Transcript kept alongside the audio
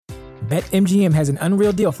BetMGM has an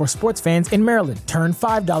unreal deal for sports fans in Maryland. Turn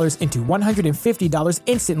 $5 into $150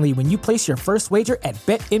 instantly when you place your first wager at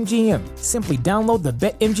BetMGM. Simply download the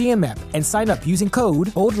BetMGM app and sign up using code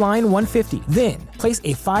OldLine150. Then, place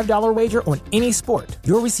a $5 wager on any sport.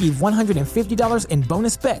 You'll receive $150 in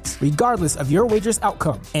bonus bets, regardless of your wager's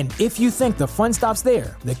outcome. And if you think the fun stops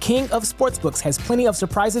there, the king of sportsbooks has plenty of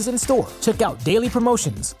surprises in store. Check out daily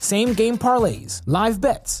promotions, same-game parlays, live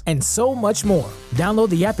bets, and so much more. Download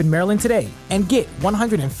the app in Maryland today and get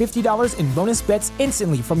 $150 in bonus bets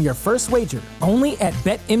instantly from your first wager. Only at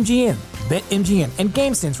BetMGM. BetMGM and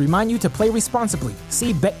GameSense remind you to play responsibly.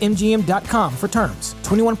 See BetMGM.com for terms.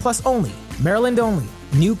 21 plus only. Maryland only.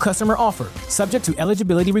 New customer offer. Subject to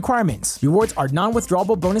eligibility requirements. Rewards are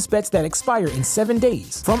non-withdrawable bonus bets that expire in 7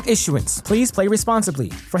 days. From issuance, please play responsibly.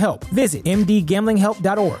 For help, visit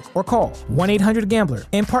mdgamblinghelp.org or call 1-800-GAMBLER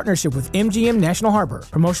in partnership with MGM National Harbor.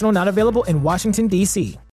 Promotional not available in Washington,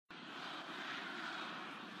 D.C.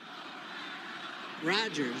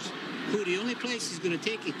 Rodgers, who the only place he's going to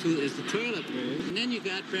take you to is the toilet bowl. And then you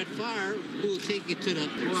got Brett Favre, who will take you to the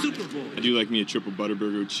Super Bowl. I do like me a triple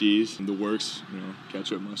butterburger with cheese. The works,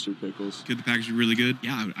 ketchup, mustard, pickles. Could the package be really good?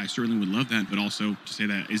 Yeah, I certainly would love that. But also, to say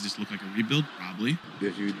that, is this look like a rebuild? Probably.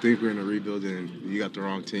 If you think we're in a rebuild, then you got the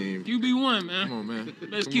wrong team. QB1, man. Come on, man.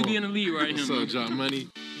 Best QB in the league right now. What's up, John Money?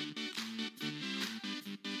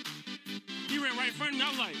 He ran right in front of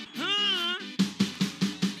that light.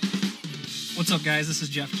 What's up, guys? This is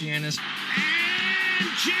Jeff Janis. And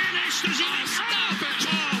Janis, does he stop it?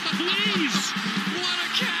 Oh, please. What a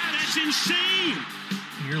cat. That's insane.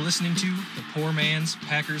 You're listening to the Poor Man's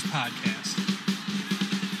Packers Podcast.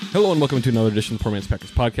 Hello and welcome to another edition of the Poor Man's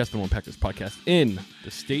Packers Podcast, the one Packers podcast in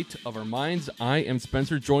the state of our minds. I am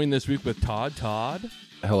Spencer, joined this week with Todd. Todd.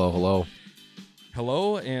 Hello.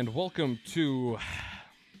 Hello, and welcome to,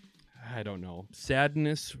 I don't know,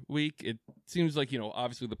 Sadness Week. It seems like,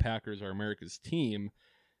 obviously the Packers are America's team,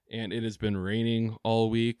 and it has been raining all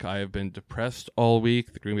week. I have been depressed all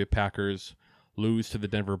week. The Green Bay Packers lose to the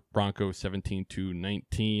Denver Broncos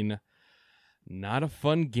 17-19. Not a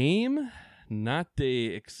fun game, not the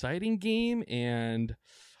exciting game, and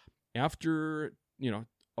after,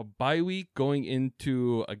 a bye week going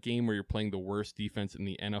into a game where you're playing the worst defense in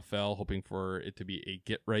the NFL, hoping for it to be a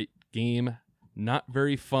get-right game, not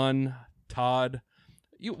very fun. Todd,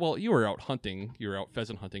 you were out hunting. You were out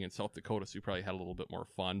pheasant hunting in South Dakota, so you probably had a little bit more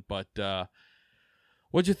fun. But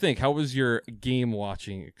what'd you think? How was your game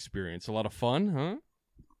watching experience? A lot of fun, huh?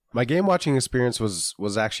 My game watching experience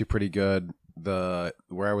was actually pretty good. Where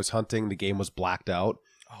I was hunting, the game was blacked out,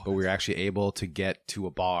 but we were actually able to get to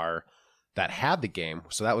a bar that had the game,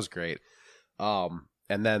 so that was great.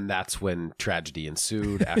 And then that's when tragedy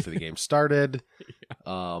ensued after the game started.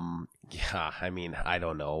 I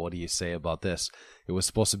don't know. What do you say about this? It was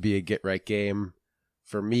supposed to be a get-right game.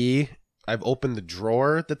 For me, I've opened the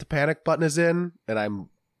drawer that the panic button is in, and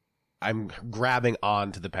I'm grabbing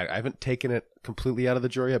on to the panic. I haven't taken it completely out of the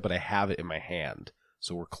drawer yet, but I have it in my hand,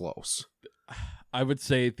 so we're close. I would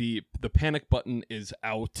say the panic button is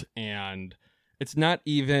out, and it's not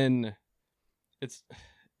even... It's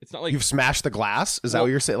not like... You've smashed the glass? Is that what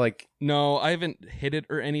you're saying? Like, no, I haven't hit it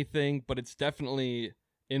or anything, but it's definitely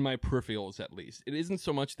in my peripherals at least. It isn't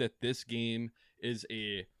so much that this game is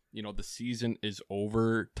a, the season is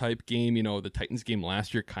over type game. The Titans game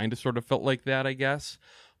last year kind of sort of felt like that, I guess.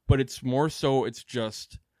 But it's more so, it's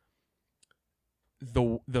just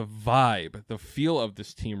the vibe, the feel of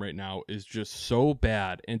this team right now is just so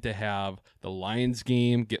bad. And to have the Lions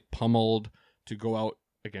game get pummeled, to go out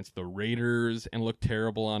against the Raiders and look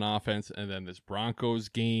terrible on offense, and then this Broncos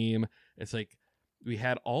game, it's like we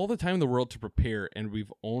had all the time in the world to prepare, and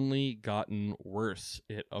we've only gotten worse,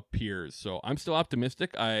 it appears. So I'm still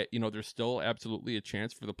optimistic. There's still absolutely a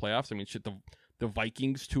chance for the playoffs. I mean, shit, the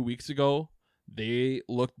Vikings 2 weeks ago, they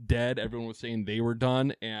looked dead. Everyone was saying they were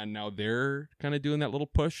done, and now they're kind of doing that little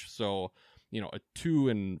push. So, a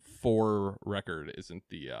 2-4 record isn't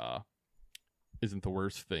the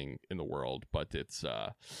worst thing in the world, but it's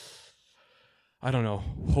I don't know.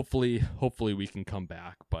 Hopefully we can come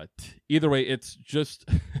back. But either way, it's just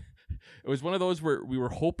it was one of those where we were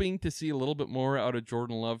hoping to see a little bit more out of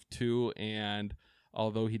Jordan Love too, and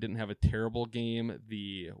although he didn't have a terrible game,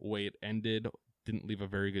 the way it ended didn't leave a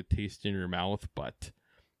very good taste in your mouth. But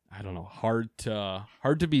I don't know, hard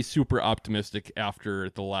to be super optimistic after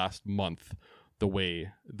the last month, the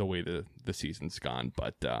way the season's gone.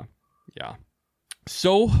 But yeah.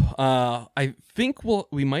 So, I think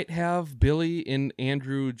we might have Billy and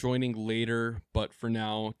Andrew joining later, but for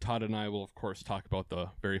now, Todd and I will, of course, talk about the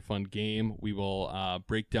very fun game. We will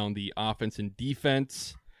break down the offense and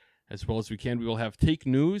defense, as well as we can. We will have Take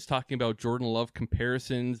News talking about Jordan Love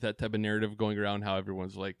comparisons, that type of narrative going around, how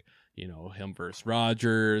everyone's like, him versus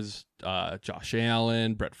Rodgers, Josh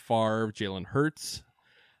Allen, Brett Favre, Jalen Hurts.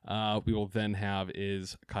 We will then have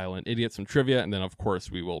Is Kyle an Idiot, some trivia, and then, of course,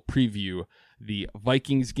 we will preview the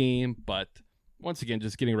Vikings game. But once again,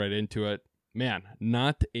 just getting right into it, man,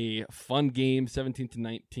 not a fun game,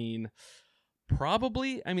 17-19.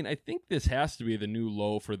 Probably, I think this has to be the new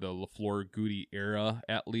low for the LaFleur-Goody era,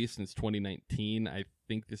 at least since 2019. I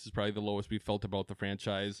think this is probably the lowest we felt about the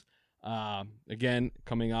franchise. Again,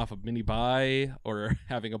 coming off a mini bye, or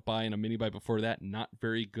having a bye and a mini bye before that, not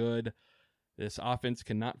very good. This offense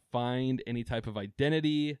cannot find any type of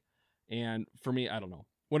identity. And for me, I don't know.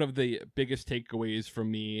 One of the biggest takeaways from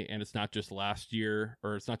me, and it's not just last year,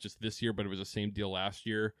 or it's not just this year, but it was the same deal last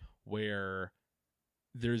year, where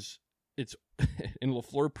it's and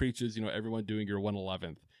LaFleur preaches, everyone doing your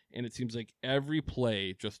 111th. And it seems like every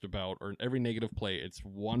play, just about, or every negative play, it's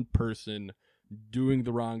one person doing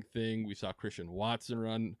the wrong thing. We saw Christian Watson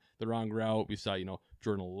run the wrong route. We saw,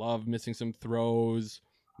 Jordan Love missing some throws,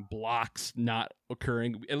 blocks not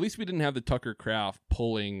occurring. At least we didn't have the Tucker Kraft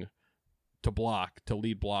pulling to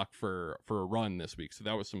lead block for a run this week. So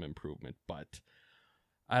that was some improvement. But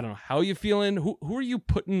I don't know. How are you feeling? Who are you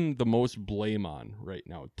putting the most blame on right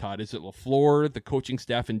now, Todd? Is it LaFleur, the coaching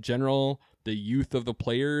staff in general, the youth of the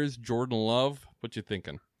players, Jordan Love? What you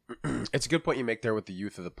thinking? It's a good point you make there with the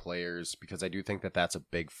youth of the players, because I do think that that's a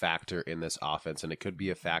big factor in this offense, and it could be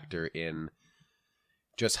a factor in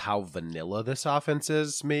just how vanilla this offense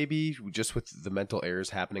is, maybe, just with the mental errors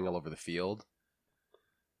happening all over the field.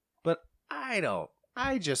 But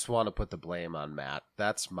I just want to put the blame on Matt.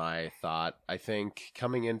 That's my thought. I think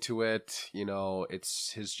coming into it,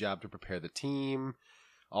 it's his job to prepare the team.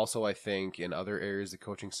 Also, I think in other areas, the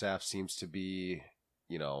coaching staff seems to be,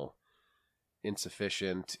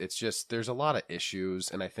 insufficient. It's just, there's a lot of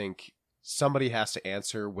issues, and I think somebody has to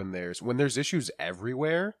answer when there's issues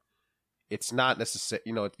everywhere. It's not necessary,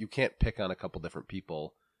 you can't pick on a couple different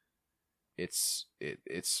people. It's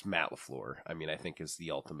Matt LaFleur. I think is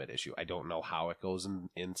the ultimate issue. I don't know how it goes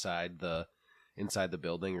inside the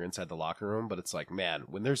building or inside the locker room, but it's like, man,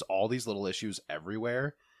 when there's all these little issues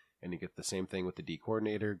everywhere, and you get the same thing with the D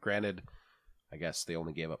coordinator. Granted, I guess they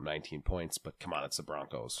only gave up 19 points, but come on, it's the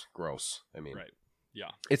Broncos. Gross. Right.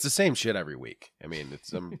 Yeah. It's the same shit every week.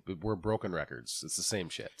 It's we're broken records. It's the same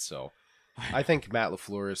shit. So I think Matt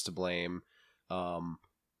LaFleur is to blame.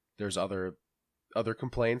 There's other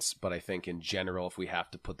complaints, but I think in general, if we have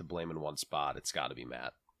to put the blame in one spot, it's got to be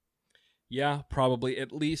Matt. Yeah, probably.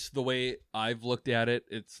 At least the way I've looked at it,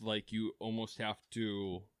 it's like you almost have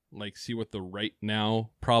to see what the right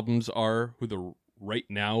now problems are, who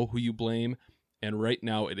you blame. And right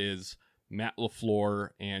now it is Matt LaFleur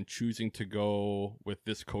and choosing to go with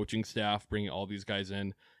this coaching staff, bringing all these guys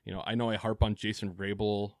in. I know I harp on Jason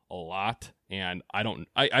Vrabel a lot, and I don't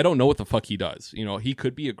know what the fuck he does. He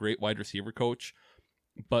could be a great wide receiver coach,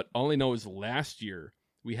 but all I know is last year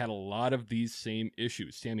we had a lot of these same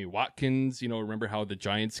issues. Sammy Watkins, remember how the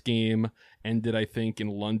Giants game ended, I think, in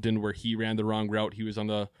London, where he ran the wrong route. He was on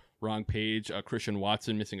the wrong page. Christian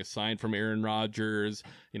Watson missing a sign from Aaron Rodgers.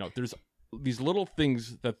 There's these little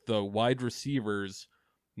things that the wide receivers,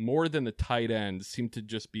 more than the tight ends, seem to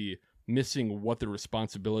just be missing what the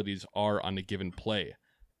responsibilities are on a given play.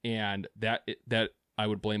 And that I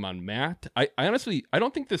would blame on Matt. I honestly, I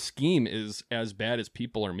don't think the scheme is as bad as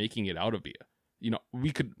people are making it out of be.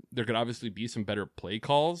 There could obviously be some better play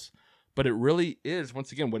calls, but it really is,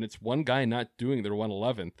 once again, when it's one guy not doing their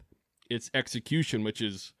 111th, it's execution, which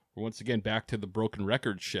is, once again, back to the broken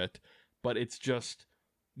record shit. But it's just,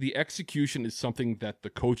 the execution is something that the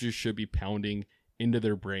coaches should be pounding into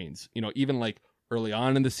their brains. Even early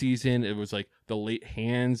on in the season, it was the late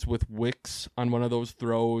hands with Wicks on one of those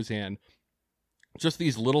throws, and just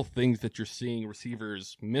these little things that you're seeing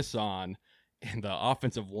receivers miss on and the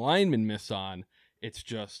offensive linemen miss on. It's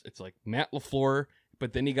like Matt LaFleur,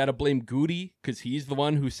 but then you got to blame Goody, because he's the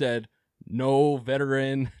one who said no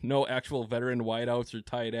actual veteran wideouts or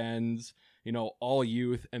tight ends, all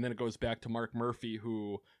youth. And then it goes back to Mark Murphy,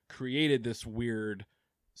 who created this weird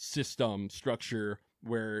system structure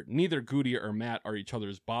where neither Goody or Matt are each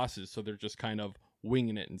other's bosses. So they're just kind of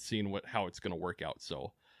winging it and seeing how it's going to work out.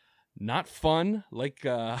 So not fun.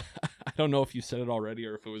 I don't know if you said it already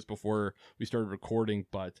or if it was before we started recording,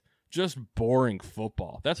 but just boring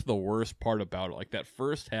football. That's the worst part about it. That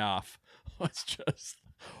first half was just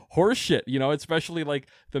horseshit, especially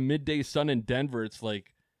the midday sun in Denver. It's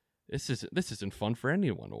this isn't fun for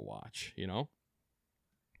anyone to watch,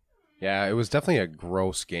 Yeah, it was definitely a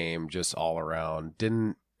gross game just all around.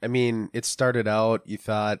 It started out, you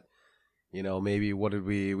thought, maybe what did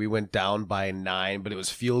we went down by 9, but it was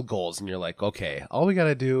field goals. And you're like, okay, all we got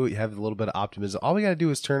to do, you have a little bit of optimism. All we got to do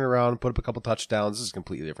is turn around, put up a couple touchdowns. This is a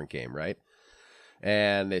completely different game, right?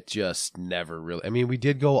 And it just never really, we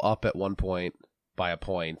did go up at one point by a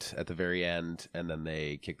point at the very end, and then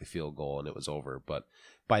they kicked the field goal and it was over. But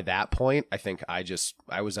by that point, I think I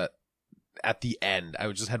was at the end.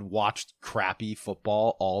 I just had watched crappy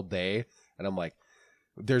football all day, and I'm like,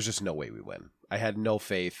 there's just no way we win. I had no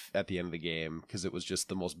faith at the end of the game because it was just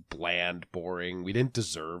the most bland, boring. We didn't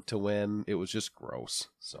deserve to win. It was just gross.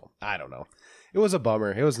 So I don't know. It was a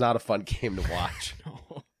bummer. It was not a fun game to watch.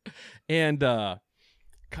 No. And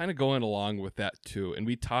kind of going along with that too, and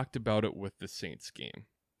we talked about it with the Saints game.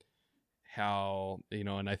 How,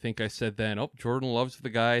 and I think I said then, Jordan Love's the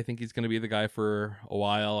guy. I think he's going to be the guy for a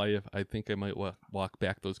while. I think I might walk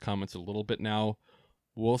back those comments a little bit now.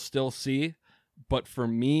 We'll still see. But for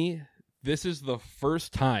me, this is the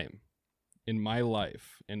first time in my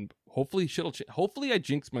life, and hopefully I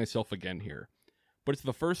jinx myself again here, but it's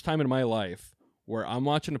the first time in my life where I'm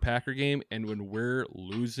watching a Packer game, and when we're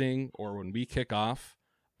losing or when we kick off,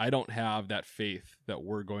 I don't have that faith that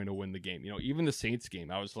we're going to win the game. Even the Saints game,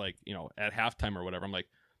 I was like, at halftime or whatever, I'm like,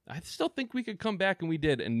 I still think we could come back, and we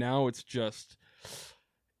did. And now it's just,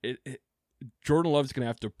 Jordan Love's going to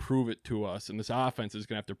have to prove it to us, and this offense is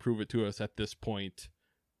going to have to prove it to us at this point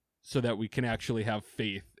so that we can actually have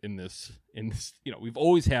faith in this. We've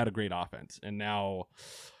always had a great offense, and now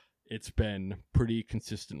it's been pretty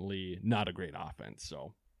consistently not a great offense.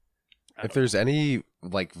 So if there's any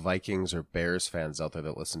Vikings or Bears fans out there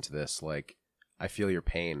that listen to this, I feel your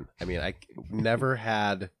pain. I never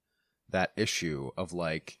had that issue of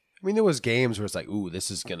there was games where it's like, ooh,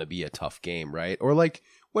 this is going to be a tough game, right? Or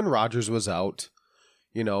when Rodgers was out,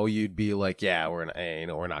 you'd be like, yeah, we're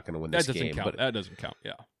not going to win this game. Count. That doesn't count.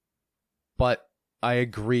 Yeah. But I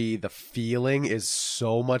agree. The feeling is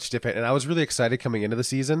so much different. And I was really excited coming into the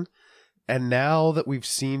season. And now that we've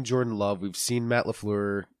seen Jordan Love, we've seen Matt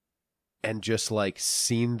LaFleur, and just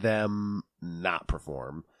seen them not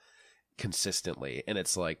perform consistently. And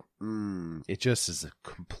it's it just is a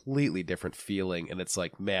completely different feeling. And it's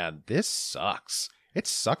man, this sucks. It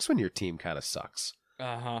sucks when your team kind of sucks.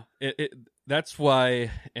 Uh-huh. That's why,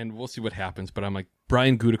 and we'll see what happens, but I'm like,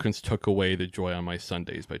 Brian Gutekunst took away the joy on my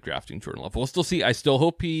Sundays by drafting Jordan Love. We'll still see. I still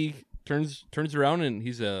hope he turns around and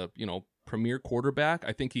he's a, premier quarterback.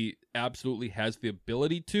 I think he absolutely has the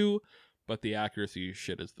ability to, but the accuracy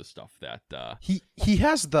shit is the stuff that he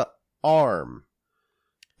has the arm,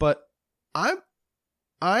 but I'm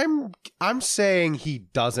saying he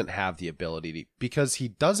doesn't have the ability to, because he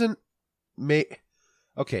doesn't make.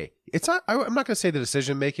 Okay, it's not. I'm not going to say the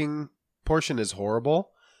decision making portion is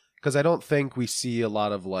horrible, because I don't think we see a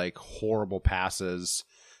lot of horrible passes.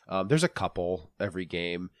 There's a couple every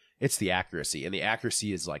game. It's the accuracy, and the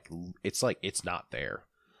accuracy is it's not there.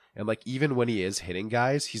 And even when he is hitting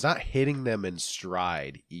guys, he's not hitting them in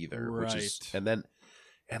stride either. Right. Which is, and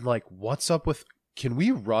what's up with, can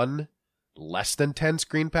we run less than 10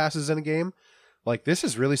 screen passes in a game? This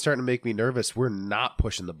is really starting to make me nervous. We're not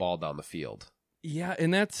pushing the ball down the field. Yeah,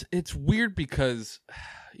 and it's weird because,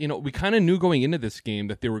 we kind of knew going into this game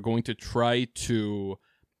that they were going to try to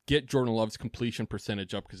get Jordan Love's completion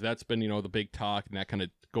percentage up, because that's been, the big talk, and that kind of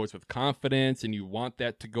goes with confidence, and you want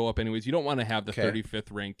that to go up anyways. You don't want to have the 35th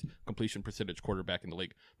ranked completion percentage quarterback in the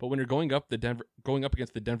league. But when you're going up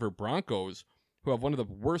against the Denver Broncos, who have one of the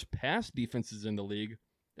worst pass defenses in the league,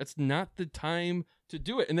 that's not the time to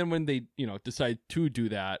do it. And then when they, decide to do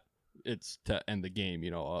that, it's to end the game,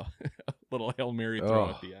 a little Hail Mary throw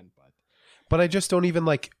at the end. But I just don't even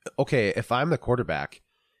okay, if I'm the quarterback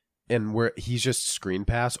and he's just screen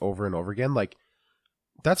pass over and over again,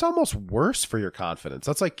 that's almost worse for your confidence.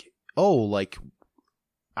 That's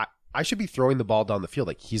I should be throwing the ball down the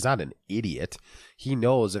field. He's not an idiot. He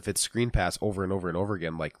knows if it's screen pass over and over and over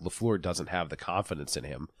again, LaFleur doesn't have the confidence in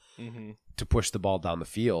him to push the ball down the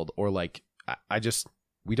field. Or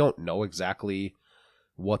we don't know exactly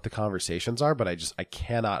what the conversations are, but I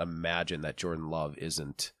cannot imagine that Jordan Love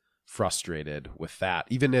isn't frustrated with that.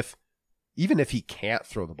 Even if he can't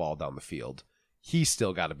throw the ball down the field, he's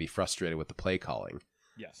still got to be frustrated with the play calling.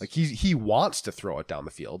 Yes. He wants to throw it down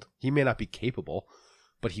the field. He may not be capable,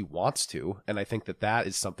 but he wants to. And I think that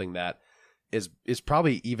is something that is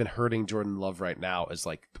probably even hurting Jordan Love right now, is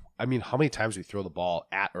how many times we throw the ball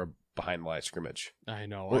at or behind the line of scrimmage? I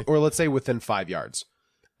know. Or let's say within 5 yards.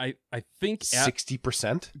 I think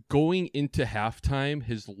 60%. Going into halftime,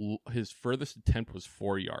 his furthest attempt was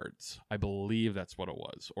 4 yards. I believe that's what it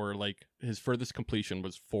was. Or his furthest completion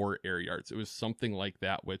was 4 air yards. It was something like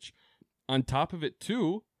that, which on top of it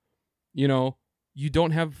too, you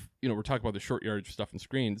don't have, we're talking about the short yardage stuff and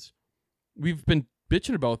screens. We've been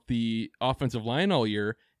bitching about the offensive line all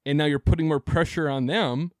year, and now you're putting more pressure on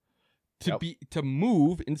them to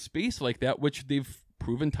move in space like that, which they've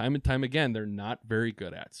proven time and time again they're not very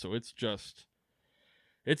good at. So it's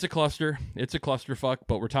a cluster. It's a clusterfuck,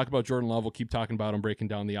 but we're talking about Jordan Love. We'll keep talking about him, breaking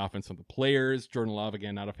down the offense of the players. Jordan Love,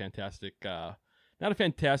 again, not a fantastic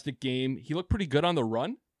game. He looked pretty good on the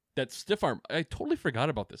run. That stiff arm, I totally forgot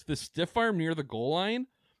about this. The stiff arm near the goal line,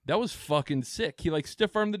 that was fucking sick. He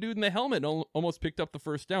stiff armed the dude in the helmet and almost picked up the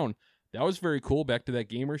first down. That was very cool. Back to that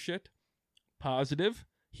gamer shit. Positive.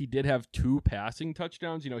 He did have 2 passing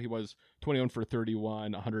touchdowns. He was 21 for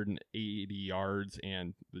 31, 180 yards,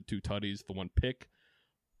 and the 2 tutties, the 1 pick.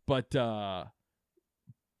 But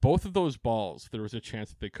both of those balls, there was a chance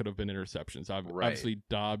that they could have been interceptions. Obviously,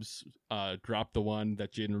 Dobbs dropped the one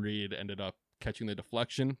that Jaden Reed ended up catching the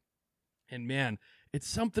deflection. And man, it's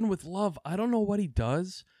something with Love. I don't know what he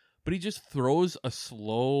does, but he just throws a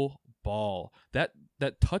slow ball. That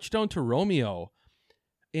touchdown to Romeo,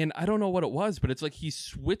 and I don't know what it was, but it's like he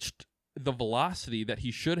switched the velocity that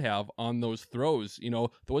he should have on those throws. The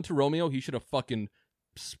one to Romeo, he should have fucking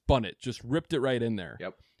spun it, just ripped it right in there.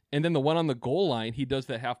 Yep. And then the one on the goal line, he does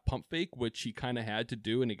that half pump fake, which he kind of had to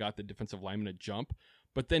do, and he got the defensive lineman to jump.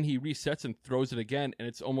 But then he resets and throws it again, and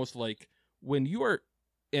it's almost like when you are,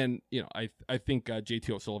 and I think JT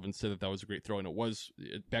O'Sullivan said that was a great throw, and it was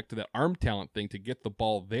back to that arm talent thing to get the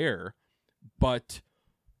ball there. But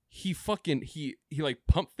he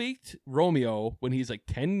pump faked Romeo when he's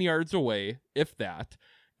 10 yards away, if that,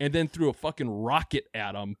 and then threw a fucking rocket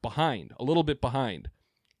at him a little bit behind.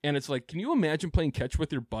 And it's like, can you imagine playing catch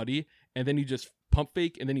with your buddy and then you just pump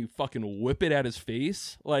fake and then you fucking whip it at his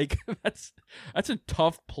face? That's a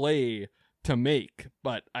tough play to make,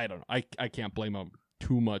 but I don't know. I can't blame him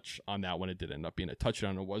too much on that one. It did end up being a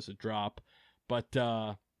touchdown. It was a drop, but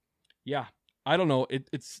yeah, I don't know.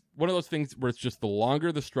 It's one of those things where it's just the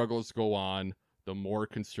longer the struggles go on, the more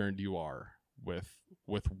concerned you are with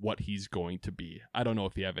what he's going to be. I don't know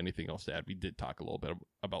if you have anything else to add. We did talk a little bit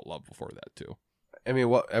about Love before that too. I mean,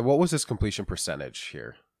 what was his completion percentage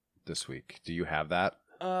here this week? Do you have that?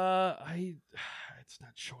 It's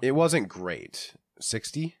not showing. It wasn't great.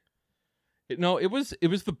 60? No, it was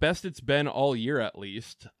the best it's been all year at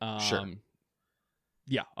least. Sure.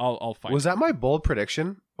 Yeah, I'll find. Was that my bold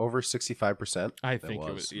prediction? Over 65%? I think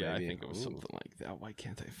it was. Yeah, maybe. I think it was something like that. Why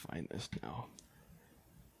can't I find this now?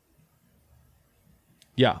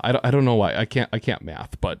 Yeah, I don't know why. I can't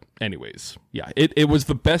math, but anyways, yeah, it was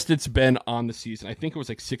the best it's been on the season. I think it was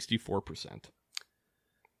 64%.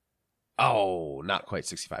 Oh, not quite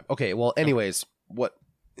 65. Okay, well, anyways, what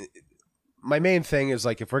my main thing is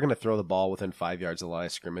if we're going to throw the ball within 5 yards of the line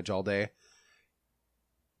of scrimmage all day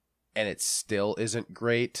and it still isn't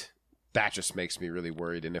great, that just makes me really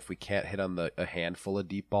worried. And if we can't hit on a handful of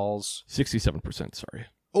deep balls, 67%, sorry.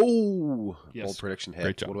 Oh, yes. Bold prediction hit.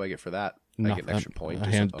 Great job. What do I get for that? Nothing. I get an extra point.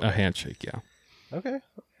 A handshake, yeah. Okay.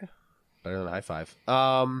 Better than a high five.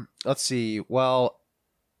 Let's see. Well,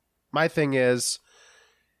 my thing is,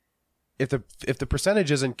 if the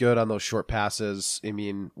percentage isn't good on those short passes, I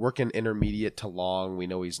mean, working intermediate to long, we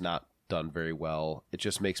know he's not done very well. It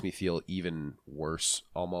just makes me feel even worse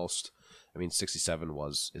almost. I mean, 67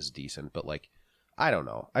 is decent, but I don't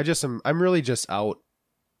know. I'm really just out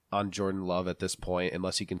on Jordan Love at this point,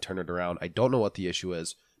 unless he can turn it around. I don't know what the issue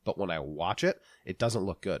is, but when I watch it, it doesn't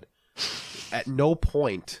look good. At no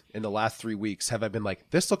point in the last 3 weeks have I been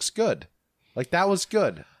this looks good. That was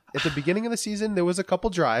good. At the beginning of the season, there was a couple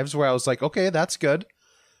drives where I was like, okay, that's good,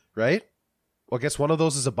 right? Well, I guess one of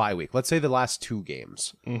those is a bye week. Let's say the last 2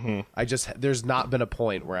 games. Mm-hmm. There's not been a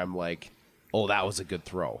point where I'm like, oh, that was a good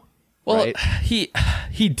throw. Well, right? He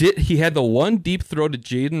had the one deep throw to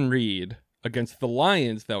Jaden Reed against the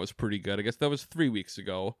Lions that was pretty good. I guess that was 3 weeks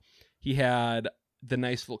ago. He had the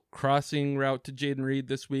nice little crossing route to Jaden Reed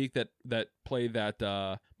this week, that play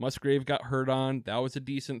that Musgrave got hurt on. That was a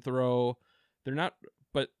decent throw. They're not,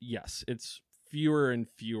 but yes, it's fewer and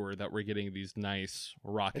fewer that we're getting these nice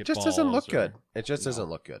rocket balls. It just doesn't look good. It just doesn't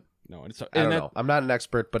look good. No, I don't know. I'm not an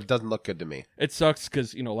expert, but it doesn't look good to me. It sucks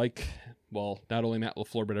because, not only Matt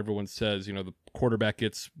LaFleur, but everyone says, the quarterback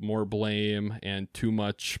gets more blame and too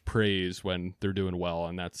much praise when they're doing well.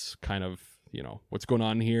 And that's kind of, what's going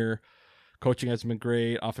on here. Coaching hasn't been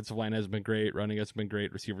great. Offensive line hasn't been great. Running hasn't been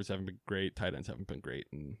great. Receivers haven't been great. Tight ends haven't been great.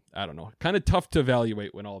 And I don't know. Kind of tough to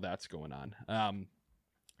evaluate when all that's going on.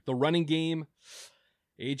 The running game,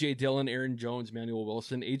 A.J. Dillon, Aaron Jones, Manuel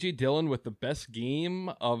Wilson. A.J. Dillon with the best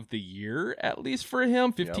game of the year, at least for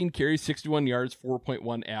him. 15 carries, 61 yards,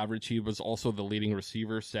 4.1 average. He was also the leading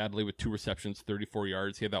receiver, sadly, with 2 receptions, 34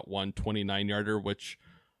 yards. He had that one 29-yarder, which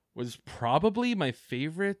was probably my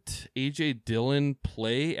favorite A.J. Dillon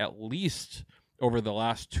play, at least over the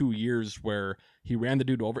last 2 years, where he ran the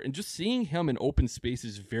dude over. And just seeing him in open space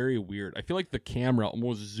is very weird. I feel like the camera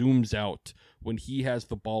almost zooms out when he has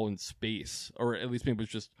the ball in space, or at least maybe it was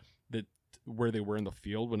just where they were in the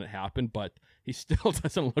field when it happened, but he still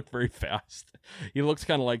doesn't look very fast. He looks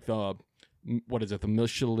kind of like the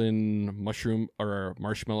Michelin mushroom or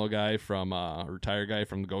marshmallow guy from retired guy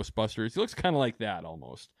from the Ghostbusters. He looks kind of like that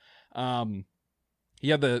almost. He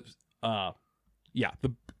had the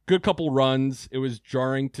good couple runs. It was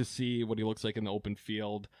jarring to see what he looks like in the open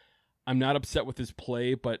field. I'm not upset with his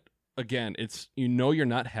play, but again, it's, you're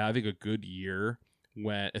not having a good year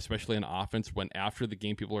when, especially in offense, when after the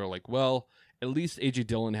game people are like, well, at least A.J.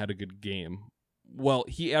 Dillon had a good game. Well,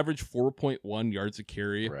 he averaged 4.1 yards a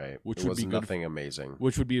carry, right? Which it would be nothing amazing.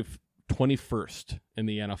 Which would be 21st in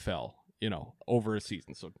the NFL, over a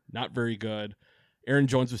season. So not very good. Aaron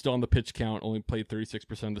Jones was still on the pitch count, only played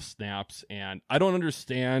 36% of the snaps, and I don't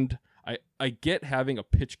understand. I get having a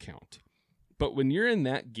pitch count, but when you're in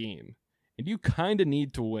that game and you kind of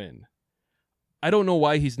need to win, I don't know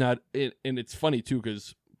why he's not. And it's funny too,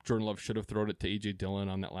 because Jordan Love should have thrown it to A.J. Dillon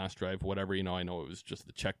on that last drive, whatever. I know it was just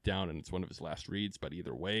the check down and it's one of his last reads, but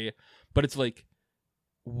either way. But it's like,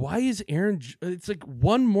 why is it's like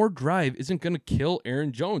one more drive isn't going to kill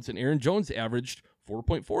Aaron Jones. And Aaron Jones averaged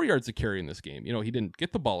 4.4 yards a carry in this game. He didn't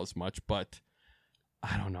get the ball as much, but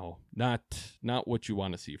I don't know. Not what you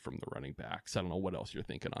want to see from the running backs. I don't know what else you're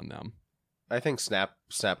thinking on them. I think snap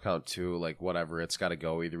count too, like whatever, it's got to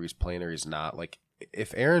go. Either he's playing or he's not. Like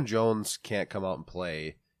if Aaron Jones can't come out and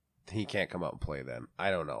play, he can't come out and play then.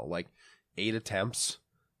 I don't know. Like 8 attempts.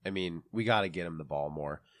 I mean, we got to get him the ball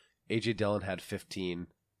more. A.J. Dillon had 15.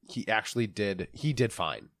 He actually did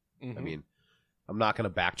fine. Mm-hmm. I mean, I'm not going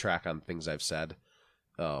to backtrack on things I've said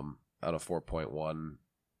on a 4.1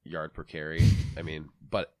 yard per carry. I mean,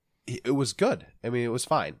 but it was good. I mean, it was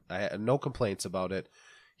fine. I had no complaints about it.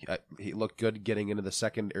 He looked good getting into the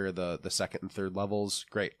second or the second and third levels.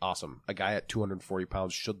 Great. Awesome. A guy at 240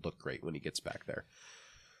 pounds should look great when he gets back there.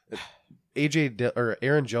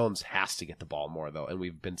 Aaron Jones has to get the ball more though. And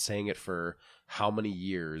we've been saying it for how many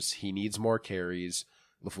years? He needs more carries.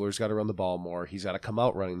 LaFleur's got to run the ball more. He's got to come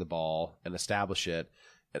out running the ball and establish it,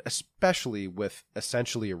 especially with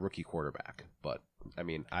essentially a rookie quarterback. But I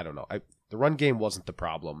mean, I don't know. The run game wasn't the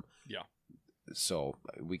problem. Yeah. So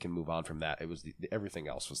we can move on from that. It was everything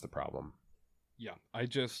else was the problem. Yeah, I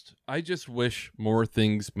just wish more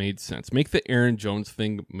things made sense. Make the Aaron Jones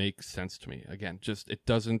thing make sense to me. Again, it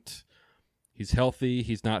doesn't. He's healthy.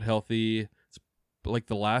 He's not healthy. It's like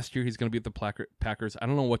the last year he's going to be at the Packers. I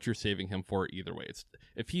don't know what you're saving him for either way. It's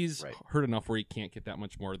if he's hurt enough where he can't get that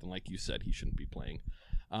much more, then like you said, he shouldn't be playing.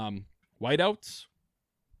 Whiteouts.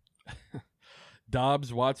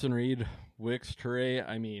 Dobbs, Watson, Reed, Wicks, Toure.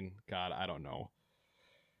 I mean, God, I don't know.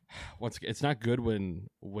 It's not good when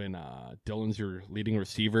Dillon's your leading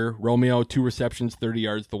receiver. Romeo, 2 receptions, 30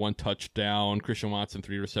 yards, the 1 touchdown. Christian Watson,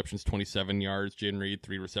 3 receptions, 27 yards. Jaden Reed,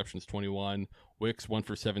 3 receptions, 21. Wicks, 1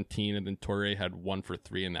 for 17, and then Toure had 1 for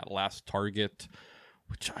 3 in that last target,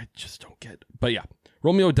 which I just don't get. But yeah,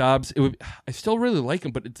 Romeo Dobbs. I still really like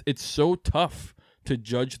him, but it's so tough to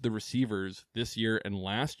judge the receivers this year and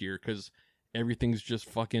last year because everything's just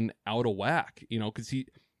fucking out of whack. Because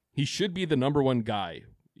he should be the number one guy.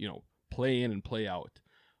 Play in and play out.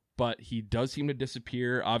 But he does seem to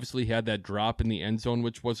disappear. Obviously, he had that drop in the end zone,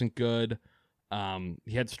 which wasn't good.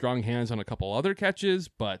 He had strong hands on a couple other catches,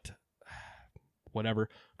 but whatever.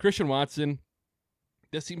 Christian Watson,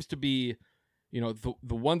 this seems to be, the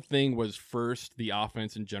one thing was first the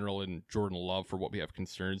offense in general and Jordan Love for what we have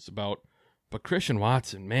concerns about. But Christian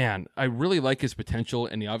Watson, man, I really like his potential,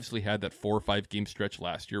 and he obviously had that 4 or 5 game stretch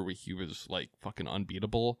last year where he was like fucking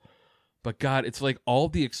unbeatable. But God, it's like all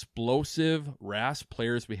the explosive RAS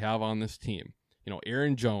players we have on this team.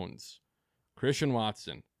 Aaron Jones, Christian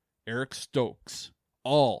Watson, Eric Stokes,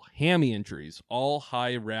 all hammy injuries, all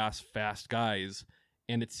high RAS fast guys.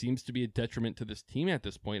 And it seems to be a detriment to this team at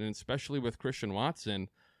this point, and especially with Christian Watson.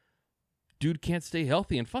 Dude can't stay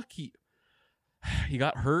healthy, and he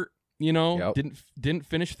got hurt, Yep. didn't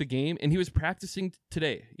finish the game, and he was practicing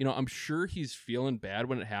today. I'm sure he's feeling bad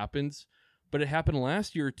when it happens. But it happened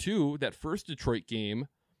last year, too, that first Detroit game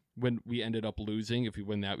when we ended up losing. If we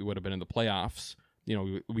win that, we would have been in the playoffs.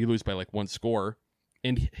 We lose by like 1 score.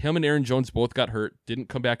 And him and Aaron Jones both got hurt, didn't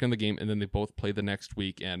come back in the game, and then they both played the next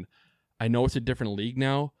week. And I know it's a different league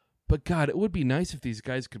now, but God, it would be nice if these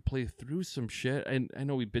guys could play through some shit. And I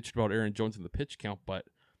know we bitched about Aaron Jones in the pitch count, but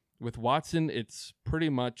with Watson, it's pretty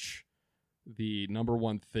much the number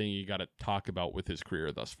one thing you got to talk about with his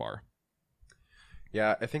career thus far.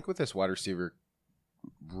 Yeah, I think with this wide receiver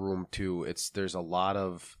room too, there's a lot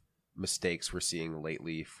of mistakes we're seeing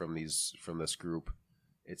lately from this group.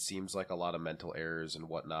 It seems like a lot of mental errors and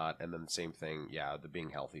whatnot, and then the same thing, the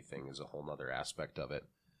being healthy thing is a whole nother aspect of it.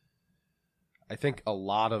 I think a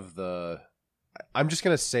lot of the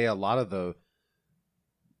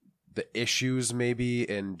issues maybe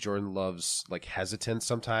in Jordan Love's like hesitance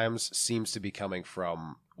sometimes seems to be coming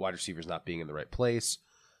from wide receivers not being in the right place,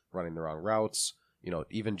 running the wrong routes,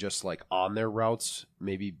 even just like on their routes,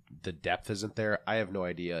 maybe the depth isn't there. I have no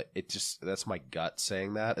idea. That's my gut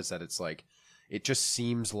saying that, is that it's like, it just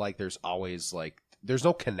seems like there's always like, there's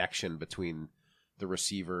no connection between the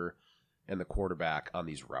receiver and the quarterback on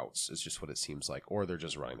these routes. It's just what it seems like, or they're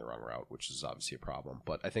just running the wrong route, which is obviously a problem.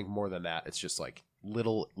 But I think more than that, it's just like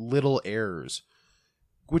little errors,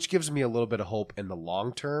 which gives me a little bit of hope in the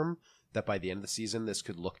long term that by the end of the season, this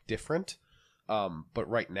could look different. But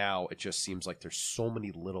right now, it just seems like there's so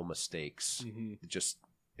many little mistakes. Mm-hmm.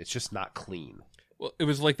 It's just not clean. Well, it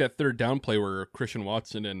was like that third down play where Christian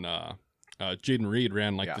Watson and Jaden Reed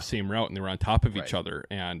ran the same route, and they were on top of each other.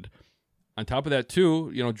 And on top of that,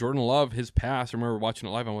 too, Jordan Love, his pass, I remember watching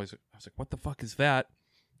it live, I was like, what the fuck is that?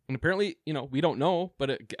 And apparently, we don't know,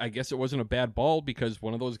 but I guess it wasn't a bad ball because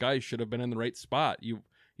one of those guys should have been in the right spot. You'd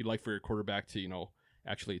like for your quarterback to,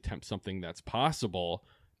 actually attempt something that's possible.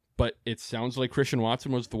 But it sounds like Christian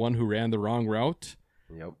Watson was the one who ran the wrong route.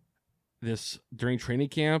 Yep. During training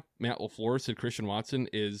camp, Matt LaFleur said Christian Watson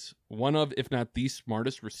is one of, if not the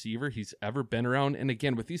smartest receiver he's ever been around. And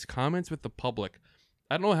again, with these comments with the public,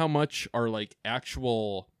 I don't know how much are like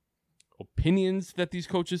actual opinions that these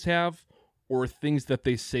coaches have or things that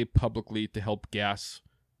they say publicly to help gas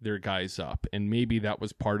their guys up. And maybe that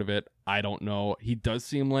was part of it. I don't know. He does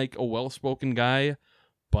seem like a well-spoken guy,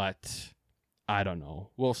 but I don't know.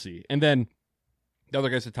 We'll see. And then the other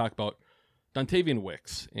guys to talk about, Dontavian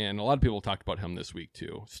Wicks, and a lot of people talked about him this week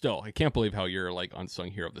too. Still, I can't believe how you're like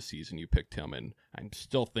unsung hero of the season. You picked him, and I'm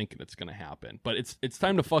still thinking it's going to happen. But it's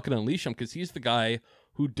time to fucking unleash him because he's the guy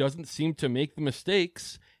who doesn't seem to make the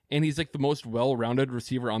mistakes, and he's like the most well-rounded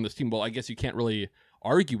receiver on this team. Well, I guess you can't really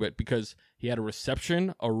argue it because he had a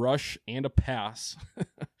reception, a rush, and a pass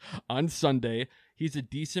on Sunday. He's a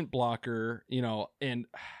decent blocker, and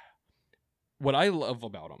what I love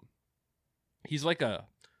about him, he's like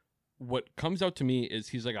what comes out to me is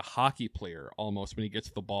he's like a hockey player almost when he gets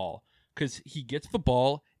the ball, because he gets the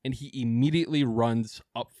ball and he immediately runs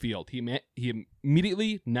upfield. He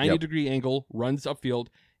immediately 90-degree angle runs upfield,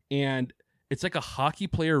 and it's like a hockey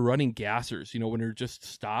player running gassers, when you're just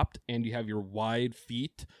stopped and you have your wide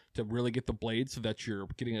feet to really get the blade so that you're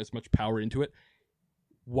getting as much power into it.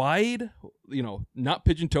 Wide, not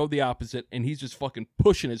pigeon-toed, the opposite, and he's just fucking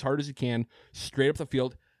pushing as hard as he can straight up the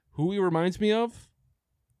field. Who he reminds me of?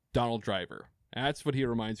 Donald Driver. That's what he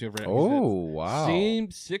reminds me of right now. Oh, wow.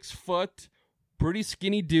 Same 6 foot, pretty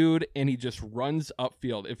skinny dude, and he just runs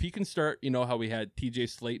upfield. If he can start, how we had TJ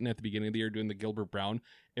Slayton at the beginning of the year doing the Gilbert Brown,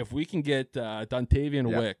 if we can get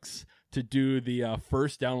Dontavian Wicks to do the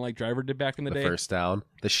first down like Driver did back in the day. The first down,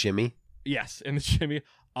 the shimmy. Yes, and the shimmy.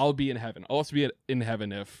 I'll be in heaven. I'll also be in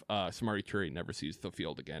heaven if Samari Toure never sees the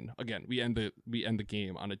field again. Again, we end the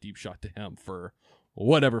game on a deep shot to him for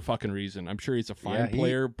whatever fucking reason. I'm sure he's a fine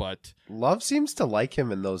player, but Love seems to like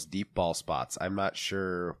him in those deep ball spots. I'm not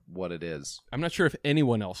sure what it is. I'm not sure if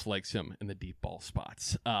anyone else likes him in the deep ball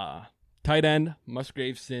spots. Tight end,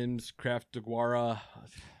 Musgrave, Sims, Kraft, DeGuara.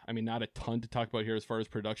 I mean, not a ton to talk about here as far as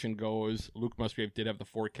production goes. Luke Musgrave did have the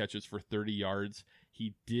 4 catches for 30 yards.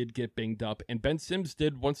 He did get banged up. And Ben Sims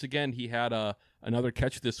did, once again, he had another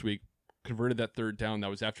catch this week, converted that third down. That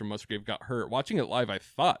was after Musgrave got hurt. Watching it live, I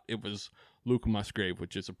thought it was Luke Musgrave,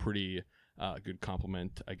 which is a pretty good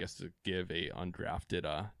compliment, I guess, to give a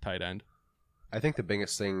undrafted tight end. I think the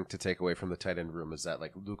biggest thing to take away from the tight end room is that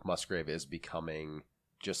like Luke Musgrave is becoming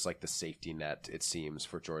just like the safety net, it seems,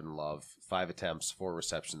 for Jordan Love. 5 attempts, 4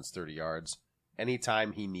 receptions, 30 yards.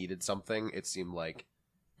 Anytime he needed something, it seemed like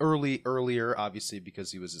earlier, obviously,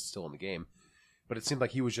 because he was still in the game, but it seemed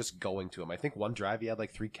like he was just going to him. I think one drive he had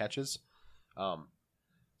like 3 catches.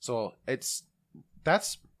 So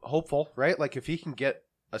that's hopeful, right? Like if he can get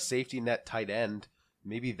a safety net tight end,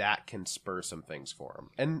 maybe that can spur some things for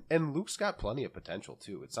him. And Luke's got plenty of potential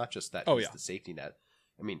too. It's not just that he's the safety net.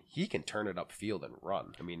 I mean, he can turn it upfield and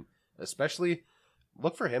run. I mean, especially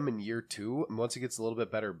look for him in year 2. And once he gets a little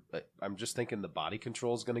bit better, I'm just thinking the body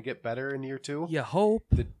control is going to get better in year 2. You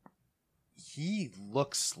hope. he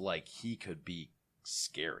looks like he could be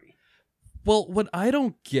scary. Well, what I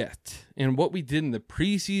don't get, and what we did in the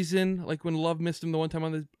preseason, like when Love missed him the one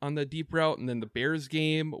time on the deep route, and then the Bears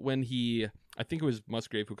game when I think it was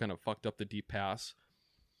Musgrave who kind of fucked up the deep pass.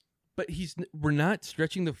 But we're not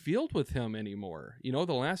stretching the field with him anymore. The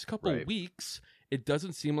last couple of weeks, it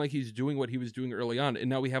doesn't seem like he's doing what he was doing early on, and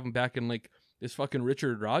now we have him back in like this fucking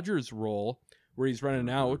Richard Rodgers role where he's running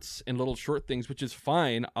outs and little short things, which is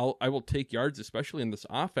fine. I will take yards, especially in this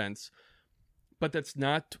offense. But that's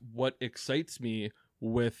not what excites me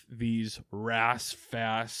with these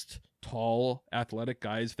fast, tall, athletic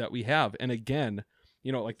guys that we have. And again,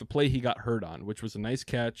 like the play he got hurt on, which was a nice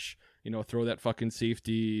catch, throw that fucking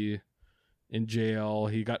safety in jail.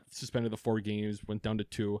 He got suspended the 4 games, went down to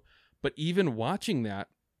 2. But even watching that,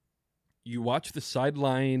 you watch the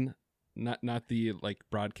sideline, not the like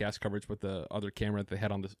broadcast coverage, but the other camera that they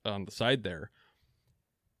had on the side there.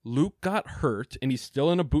 Luke got hurt, and he's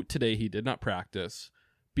still in a boot today. He did not practice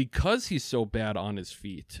because he's so bad on his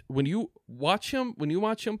feet. When you watch him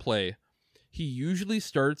play, he usually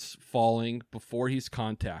starts falling before he's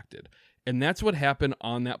contacted. And that's what happened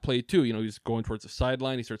on that play too. He's going towards the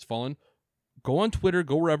sideline, he starts falling. Go on Twitter,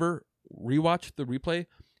 go wherever, rewatch the replay.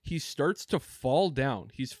 He starts to fall down.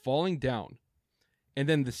 He's falling down. And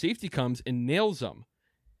then the safety comes and nails him.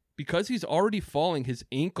 Because he's already falling, his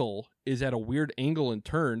ankle is at a weird angle and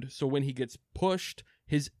turned. So when he gets pushed,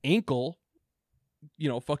 his ankle,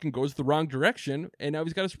 fucking goes the wrong direction. And now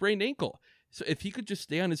he's got a sprained ankle. So if he could just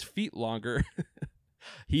stay on his feet longer,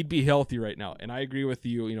 he'd be healthy right now. And I agree with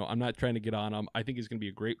you. I'm not trying to get on him. I think he's going to be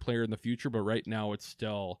a great player in the future. But right now it's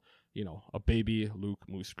still, a baby Luke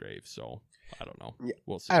Musgrave. So I don't know.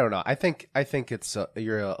 We'll see. I don't know. I think it's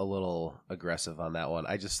you're a little aggressive on that one.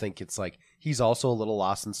 I just think it's like he's also a little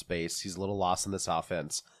lost in space. He's a little lost in this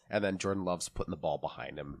offense, and then Jordan Love's putting the ball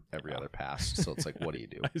behind him every other pass. So it's like, what do you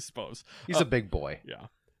do? I suppose he's a big boy.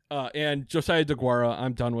 Yeah. And Josiah DeGuara,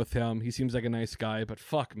 I'm done with him. He seems like a nice guy, but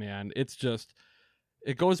fuck, man, it's just.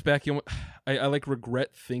 It goes back. I like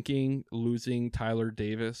regret thinking losing Tyler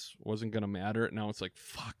Davis wasn't going to matter. Now it's like,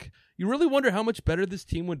 fuck. You really wonder how much better this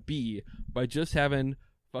team would be by just having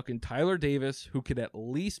fucking Tyler Davis, who could at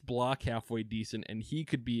least block halfway decent, and he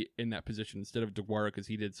could be in that position instead of DeGuara because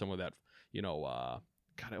he did some of that, God,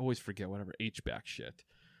 I always forget whatever H-back shit.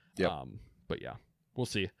 Yeah. But yeah, we'll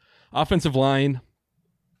see. Offensive line.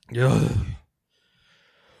 Ugh.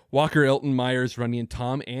 Walker, Elton, Myers, Runyon,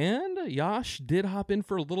 Tom, and Yash did hop in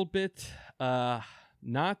for a little bit.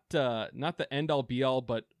 Not the end-all, be-all,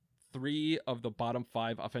 but 3 of the bottom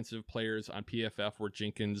 5 offensive players on PFF were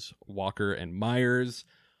Jenkins, Walker, and Myers.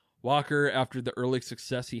 Walker, after the early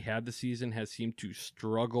success he had this season, has seemed to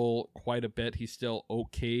struggle quite a bit. He's still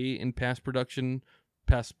okay in pass protection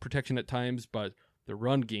at times, but the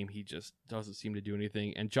run game, he just doesn't seem to do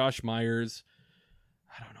anything. And Josh Myers,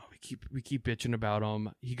 I don't know. We keep bitching about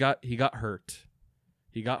him. He got hurt.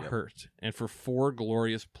 He got hurt. And for 4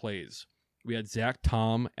 glorious plays, we had Zach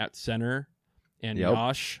Tom at center and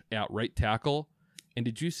Josh at right tackle. And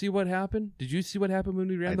did you see what happened? Did you see what happened when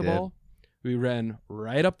we ran the ball? We ran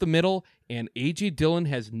right up the middle, and A.J. Dillon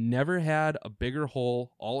has never had a bigger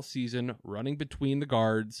hole all season running between the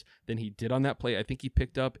guards than he did on that play. I think he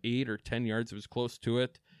picked up 8 or 10 yards. It was close to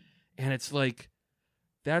it. And it's like,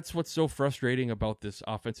 that's what's so frustrating about this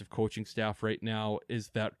offensive coaching staff right now is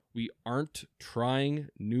that we aren't trying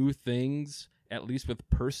new things, at least with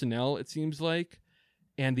personnel, it seems like.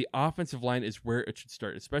 And the offensive line is where it should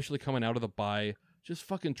start, especially coming out of the bye. Just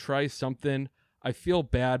fucking try something. I feel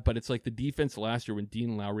bad, but it's like the defense last year when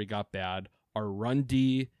Dean Lowry got bad. Our run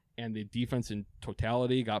D and the defense in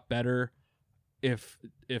totality got better. If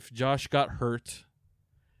Josh got hurt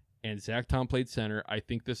and Zach Tom played center, I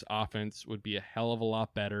think this offense would be a hell of a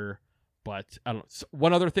lot better. But I don't know. So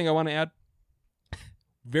one other thing I want to add.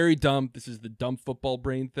 Very dumb. This is the dumb football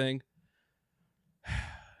brain thing.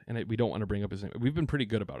 And we don't want to bring up his name. We've been pretty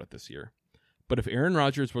good about it this year. But if Aaron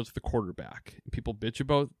Rodgers was the quarterback, and people bitch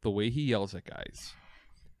about the way he yells at guys,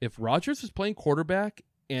 if Rodgers was playing quarterback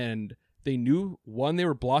and they knew, 1, they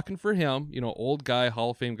were blocking for him, old guy,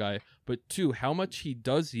 Hall of Fame guy, but 2, how much he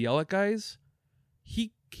does yell at guys,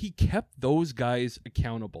 he kept those guys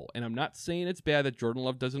accountable. And I'm not saying it's bad that Jordan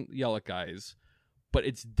Love doesn't yell at guys, but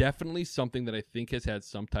it's definitely something that I think has had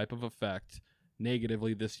some type of effect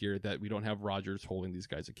negatively this year that we don't have Rodgers holding these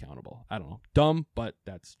guys accountable. I don't know. Dumb, but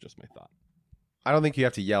that's just my thought. I don't think you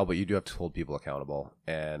have to yell, but you do have to hold people accountable.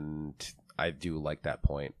 And I do like that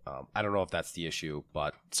point. I don't know if that's the issue,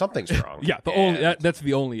 but something's wrong. Yeah, that's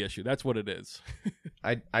the only issue. That's what it is.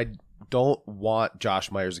 I don't want Josh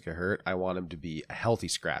Myers to get hurt. I want him to be a healthy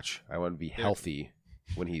scratch. I want him to be healthy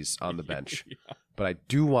when he's on the bench. But I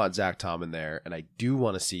do want Zach Tom in there, and I do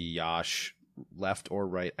want to see Yash left or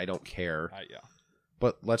right. I don't care.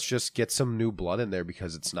 But let's just get some new blood in there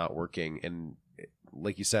because it's not working. And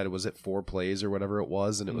like you said, was it 4 plays or whatever it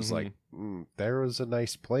was? And it was like, there was a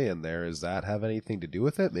nice play in there. Does that have anything to do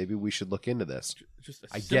with it? Maybe we should look into this. Just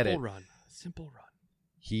I get it. Simple run.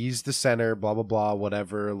 He's the center, blah, blah, blah,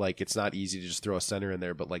 whatever. Like, it's not easy to just throw a center in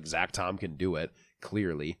there, but like Zach Tom can do it.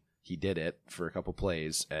 Clearly, he did it for a couple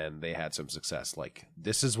plays, and they had some success. Like,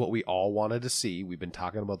 this is what we all wanted to see. We've been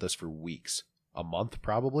talking about this for weeks, a month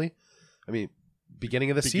probably. I mean,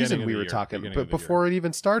 beginning of the season, we were talking, but before it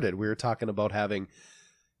even started, we were talking about having,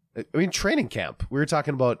 training camp. We were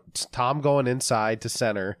talking about Tom going inside to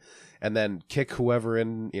center and then kick whoever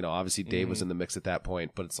in, obviously Dave was in the mix at that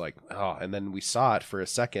point, but it's like, and then we saw it for a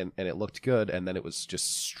second and it looked good, and then it was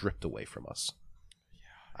just stripped away from us.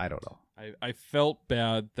 I don't know. I felt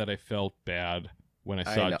bad that I felt bad when I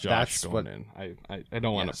saw Josh going in. I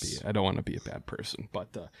don't want to be a bad person,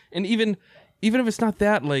 but and even if it's not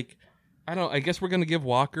that, like, I guess we're gonna give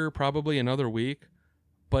Walker probably another week,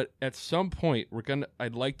 but at some point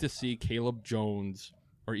I'd like to see Caleb Jones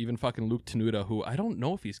or even fucking Luke Tenuta, who I don't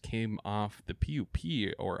know if he's came off the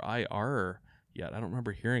PUP or IR yet. I don't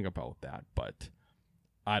remember hearing about that, but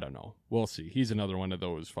I don't know. We'll see. He's another one of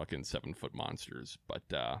those fucking 7-foot monsters. But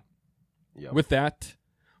with that,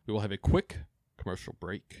 we will have a quick commercial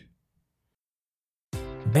break.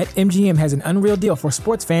 BetMGM has an unreal deal for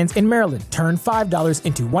sports fans in Maryland. Turn $5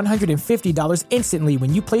 into $150 instantly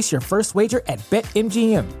when you place your first wager at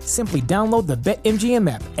BetMGM. Simply download the BetMGM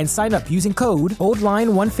app and sign up using code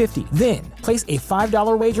OldLine150. Then, place a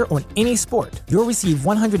 $5 wager on any sport. You'll receive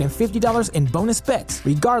 $150 in bonus bets,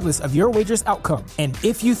 regardless of your wager's outcome. And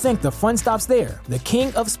if you think the fun stops there, the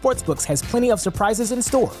king of sportsbooks has plenty of surprises in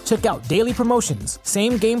store. Check out daily promotions,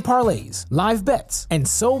 same-game parlays, live bets, and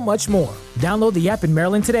so much more. Download the app in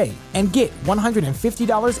Maryland today and get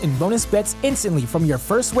 $150 in bonus bets instantly from your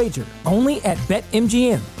first wager. Only at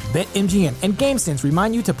BetMGM. BetMGM and GameSense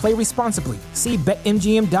remind you to play responsibly. See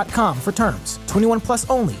BetMGM.com for terms. 21 plus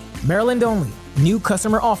only. Maryland only. New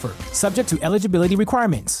customer offer. Subject to eligibility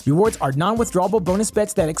requirements. Rewards are non-withdrawable bonus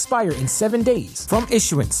bets that expire in 7 days. From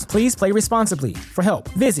issuance, please play responsibly. For help,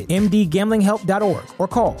 visit mdgamblinghelp.org or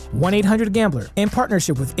call 1-800-GAMBLER in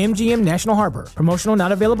partnership with MGM National Harbor. Promotional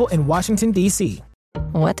not available in Washington, D.C.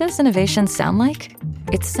 What does innovation sound like?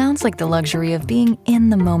 It sounds like the luxury of being in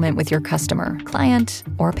the moment with your customer, client,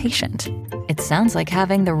 or patient. It sounds like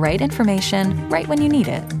having the right information right when you need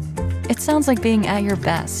it. It sounds like being at your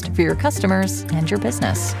best for your customers and your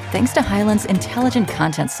business. Thanks to Hyland's intelligent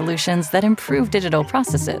content solutions that improve digital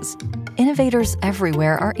processes, innovators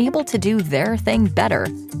everywhere are able to do their thing better,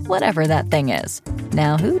 whatever that thing is.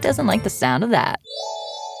 Now, who doesn't like the sound of that?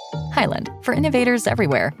 Hyland, for innovators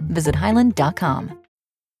everywhere. Visit hyland.com.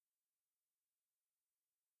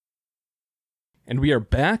 And we are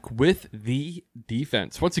back with the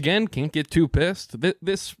defense. Once again, can't get too pissed.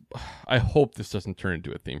 This, I hope this doesn't turn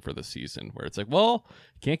into a theme for the season where it's like, well,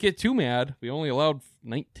 can't get too mad. We only allowed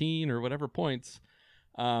 19 or whatever points.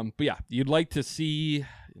 But yeah, you'd like to see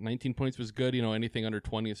 19 points was good. Anything under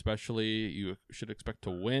 20 especially, you should expect to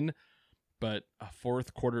win. But a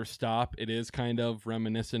fourth quarter stop, it is kind of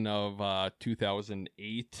reminiscent of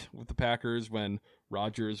 2008 with the Packers when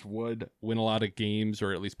Rodgers would win a lot of games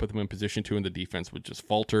or at least put them in position to, and the defense would just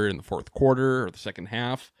falter in the fourth quarter or the second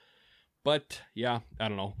half. But yeah, I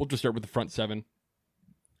don't know. We'll just start with the front seven.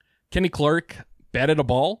 Kenny Clark batted a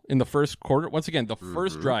ball in the first quarter. Once again, the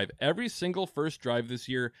first drive, every single first drive this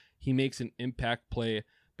year, he makes an impact play.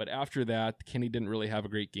 But after that, Kenny didn't really have a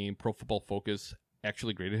great game. Pro Football Focus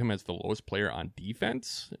actually graded him as the lowest player on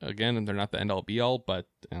defense. Again, and they're not the end-all be-all, but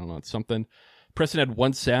I don't know, it's something. Preston had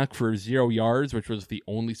 1 sack for 0 yards, which was the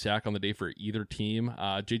only sack on the day for either team.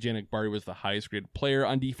 J.J. Enagbari was the highest graded player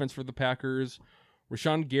on defense for the Packers.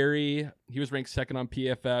 Rashawn Gary, he was ranked second on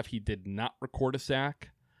PFF. He did not record a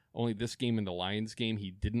sack. Only this game and the Lions game,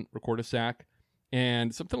 he didn't record a sack.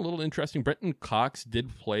 And something a little interesting, Brenton Cox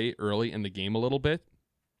did play early in the game a little bit.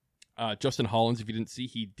 Justin Hollins, if you didn't see,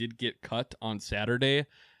 he did get cut on Saturday,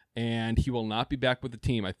 and he will not be back with the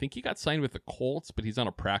team. I think he got signed with the Colts, but he's on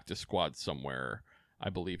a practice squad somewhere. I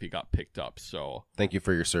believe he got picked up. So thank you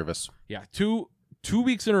for your service. Yeah, two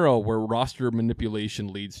weeks in a row where roster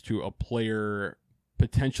manipulation leads to a player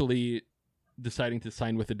potentially deciding to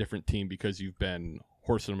sign with a different team because you've been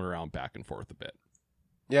horsing him around back and forth a bit.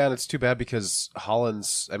 Yeah, and it's too bad because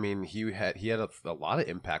Hollins, he had a lot of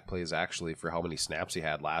impact plays actually for how many snaps he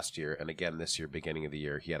had last year. And again, this year, beginning of the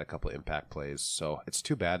year, he had a couple of impact plays. So it's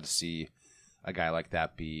too bad to see a guy like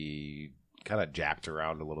that be kind of jacked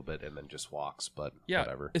around a little bit and then just walks, but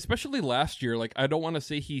whatever. Especially last year, like I don't want to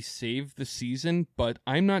say he saved the season, but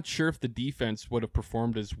I'm not sure if the defense would have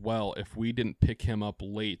performed as well if we didn't pick him up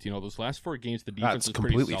late. You know, those last 4 games, the defense is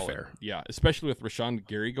pretty completely solid. fair. Yeah, especially with Rashawn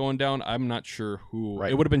Gary going down, I'm not sure who.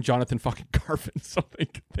 Right. It would have been Jonathan fucking Garvin. So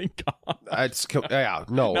thank God.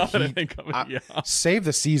 No. Now that I think of it, Save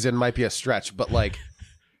the season might be a stretch, but like.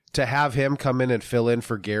 To have him come in and fill in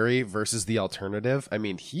for Gary versus the alternative, I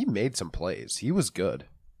mean, he made some plays. He was good.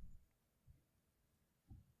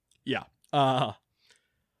 Yeah. Other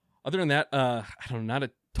than that, I don't know, not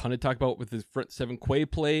a ton to talk about with his front 7. Quay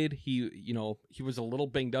played. He was a little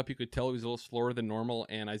banged up. You could tell he was a little slower than normal,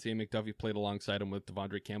 and Isaiah McDuffie played alongside him with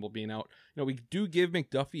Devondre Campbell being out. You know, we do give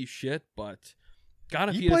McDuffie shit, but God,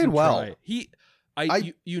 if he played well.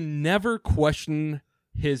 Try, you never question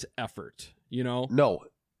his effort, you know? No.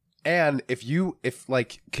 And if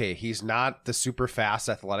he's not the super fast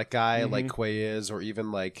athletic guy like Quay is, or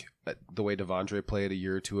even like the way Devondre played a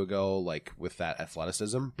year or 2 ago, like with that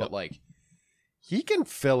athleticism, but like he can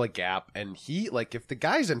fill a gap, and if the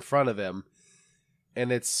guy's in front of him,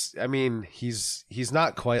 and he's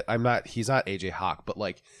not AJ Hawk, but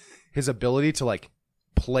like his ability to like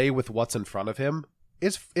play with what's in front of him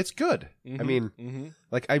it's good. I mean,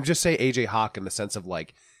 like I just say AJ Hawk in the sense of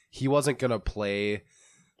like he wasn't gonna play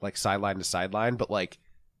like sideline to sideline, but like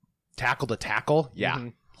tackle to tackle,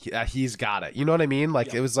 he's got it. You know what I mean?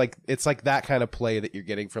 Like it's like that kind of play that you're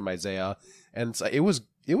getting from Isaiah, and it was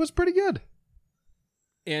pretty good.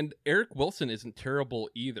 And Eric Wilson isn't terrible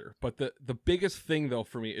either. But the biggest thing though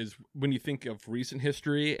for me is when you think of recent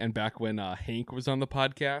history and back when Hank was on the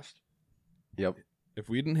podcast. Yep. If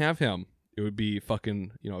we didn't have him, it would be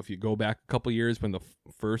fucking, if you go back a couple years when the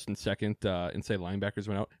first and second inside linebackers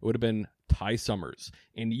went out, it would have been Ty Summers.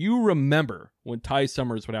 And you remember when Ty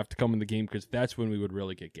Summers would have to come in the game because that's when we would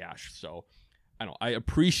really get gashed. So, I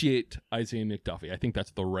appreciate Isaiah McDuffie. I think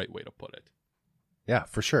that's the right way to put it. Yeah,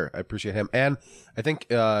 for sure. I appreciate him. And I think,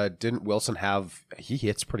 didn't Wilson he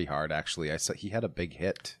hits pretty hard, actually. I saw he had a big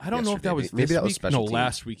hit. I don't know if that was maybe that was week. special teams.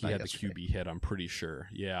 Last week he had the QB hit, I'm pretty sure.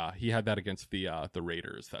 Yeah, he had that against the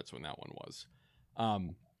Raiders. That's when that one was.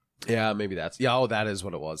 Yeah, maybe that's... Yeah, that is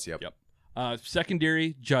what it was. Yep.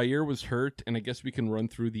 Secondary, Jair was hurt, and I guess we can run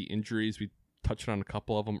through the injuries. We touched on a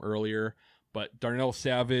couple of them earlier. But Darnell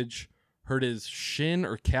Savage hurt his shin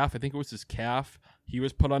or calf. I think it was his calf. He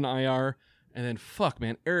was put on IR. And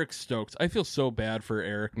then, Eric Stokes. I feel so bad for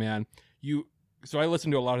Eric, man. So I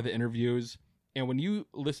listened to a lot of the interviews, and when you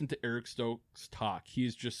listen to Eric Stokes talk,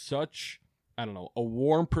 he's just such, a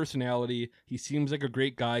warm personality. He seems like a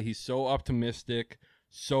great guy. He's so optimistic.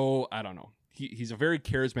 So, he's a very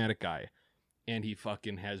charismatic guy. And he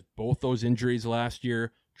fucking has both those injuries last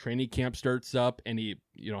year. Training camp starts up, and he,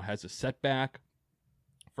 has a setback.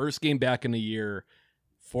 First game back in a year.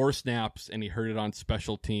 4 snaps, and he hurt it on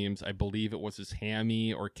special teams. I believe it was his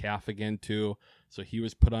hammy or calf again, too. So he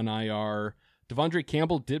was put on IR. Devondre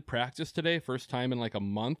Campbell did practice today, first time in like a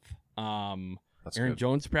month. Aaron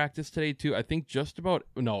Jones practiced today, too. I think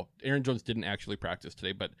Aaron Jones didn't actually practice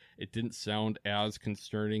today, but it didn't sound as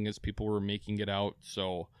concerning as people were making it out.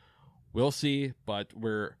 So we'll see, but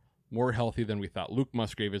we're more healthy than we thought. Luke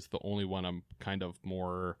Musgrave is the only one I'm kind of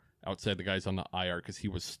more... outside the guys on the IR because he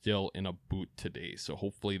was still in a boot today. So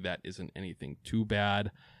hopefully that isn't anything too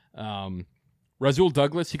bad. Rasul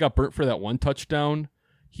Douglas, he got burnt for that 1 touchdown.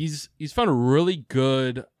 He's found a really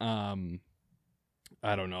good,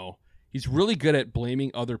 he's really good at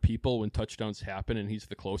blaming other people when touchdowns happen, and he's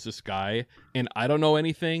the closest guy. And I don't know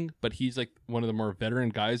anything, but he's like one of the more veteran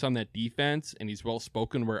guys on that defense, and he's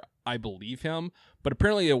well-spoken where I believe him. But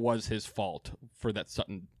apparently it was his fault for that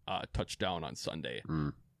Sutton touchdown on Sunday.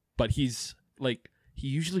 But he's like, he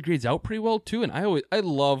usually grades out pretty well too. And I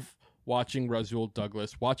love watching Rasul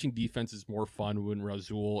Douglas. Watching defense is more fun when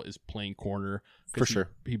Rasul is playing corner. For sure.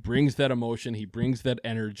 He brings that emotion. He brings that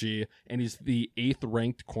energy. And he's the 8th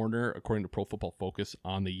ranked corner, according to Pro Football Focus,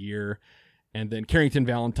 on the year. And then Carrington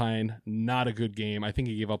Valentine, not a good game. I think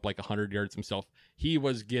he gave up like 100 yards himself. He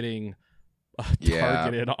was getting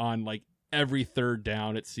targeted on like every 3rd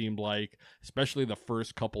down, it seemed like, especially the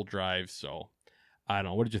first couple drives. So I don't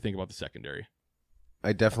know. What did you think about the secondary?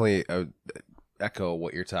 I definitely echo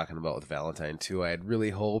what you're talking about with Valentine, too. I had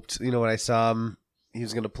really hoped, when I saw him, he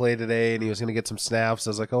was going to play today and he was going to get some snaps.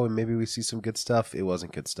 I was like, oh, maybe we see some good stuff. It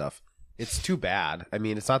wasn't good stuff. It's too bad. I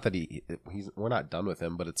mean, it's not that we're not done with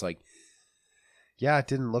him, but it's like, yeah, it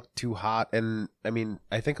didn't look too hot. And, I mean,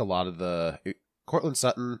 I think a lot of the Cortland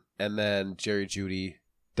Sutton and then Jerry Jeudy,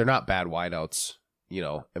 they're not bad wideouts,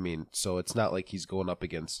 so it's not like he's going up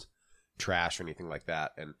against trash or anything like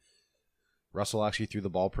that. And Russell actually threw the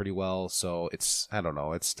ball pretty well, so I don't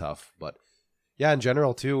know, it's tough. But yeah, in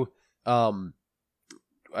general too, I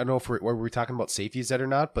don't know if we're talking about safeties that or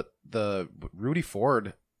not, but the Rudy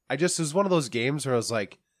Ford, it was one of those games where I was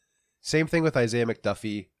like, same thing with Isaiah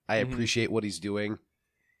McDuffie. I appreciate what he's doing.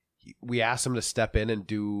 We asked him to step in and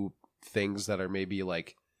do things that are maybe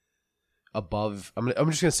like above. I'm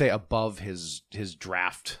just gonna say above his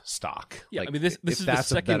draft stock. Yeah, like, I mean this if is that's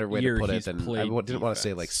the a better second way year to put it, he's then played I didn't want to say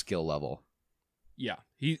defense. like skill level. Yeah,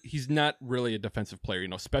 he's not really a defensive player.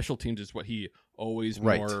 Special teams is what he always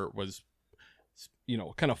more was,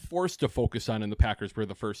 kind of forced to focus on. And the Packers were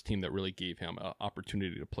the first team that really gave him an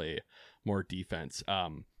opportunity to play more defense.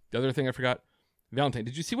 The other thing I forgot, Valentine.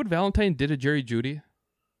 Did you see what Valentine did to Jerry Jeudy?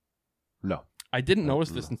 No, I didn't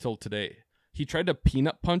notice this until today. He tried to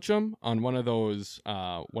peanut punch him on one of those,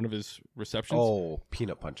 one of his receptions. Oh,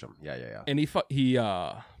 peanut punch him. Yeah. And he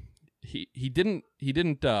didn't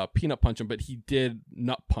peanut punch him, but he did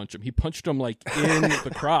nut punch him. He punched him like in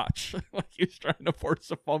the crotch, like he was trying to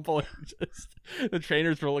force a fumble. And just the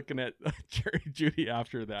trainers were looking at Jerry Jeudy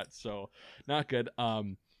after that, so not good.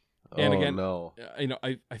 And again, no.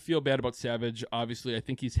 I feel bad about Savage. Obviously, I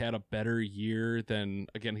think he's had a better year than,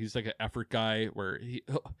 again, he's like an effort guy where he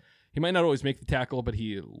might not always make the tackle, but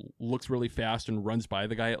he looks really fast and runs by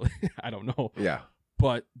the guy. I don't know. Yeah.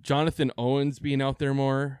 But Jonathan Owens being out there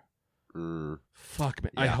more, fuck,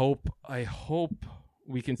 man. Yeah. I hope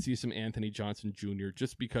we can see some Anthony Johnson Jr.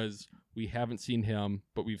 just because we haven't seen him,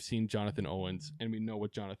 but we've seen Jonathan Owens, and we know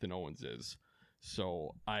what Jonathan Owens is.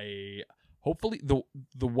 So hopefully,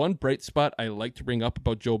 the one bright spot I like to bring up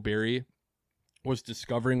about Joe Barry was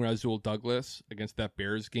discovering Rasul Douglas against that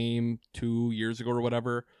Bears game 2 years ago or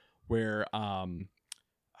whatever, where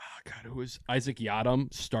who was Isaac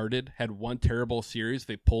Yiadom started, had one terrible series.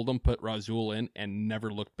 They pulled him, put Rasul in, and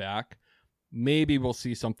never looked back. Maybe we'll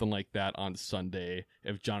see something like that on Sunday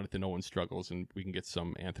if Jonathan Owens struggles and we can get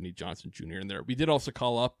some Anthony Johnson Jr. in there. We did also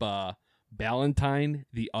call up Ballantyne,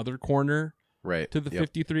 the other corner, to the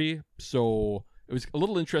 53. So it was a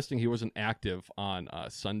little interesting he wasn't active on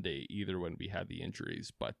Sunday either when we had the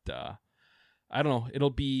injuries, but I don't know. It'll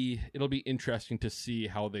be interesting to see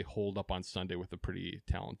how they hold up on Sunday with a pretty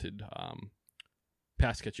talented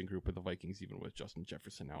pass catching group with the Vikings, even with Justin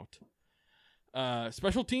Jefferson out.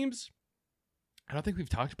 Special teams, I don't think we've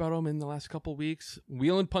talked about him in the last couple of weeks.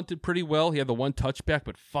 Whelan punted pretty well. He had the one touchback,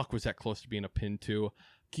 but fuck, was that close to being a pin too.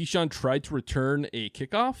 Keyshawn tried to return a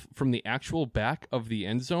kickoff from the actual back of the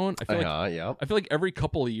end zone. I feel like every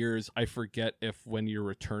couple of years I forget if when you're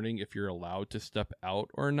returning, if you're allowed to step out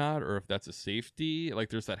or not, or if that's a safety. Like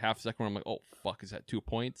there's that half second where I'm like, oh fuck, is that 2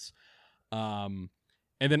 points? And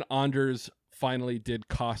then Anders finally did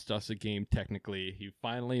cost us a game technically. He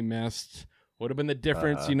finally missed. Would have been the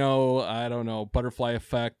difference, I don't know, butterfly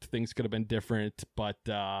effect. Things could have been different, but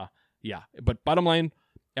yeah. But bottom line,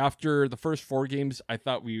 after the first 4 games, I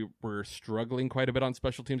thought we were struggling quite a bit on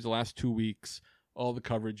special teams. The last 2 weeks, all the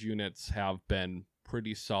coverage units have been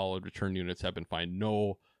pretty solid. Return units have been fine.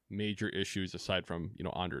 No major issues aside from,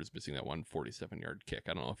 Anders missing that 147-yard kick.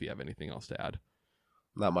 I don't know if you have anything else to add.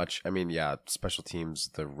 Not much. I mean, yeah, special teams,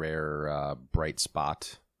 the rare bright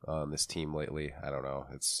spot on this team lately. I don't know.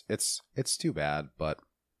 It's too bad, but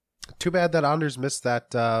too bad that Anders missed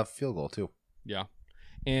that field goal too. Yeah.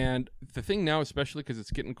 And the thing now, especially because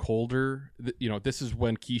it's getting colder, this is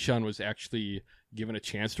when Keyshawn was actually given a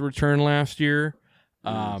chance to return last year.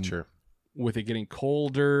 Sure. With it getting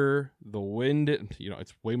colder, the wind,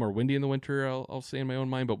 it's way more windy in the winter, I'll say in my own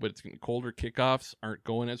mind, but it's getting colder. Kickoffs aren't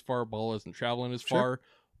going as far. Ball isn't traveling as far.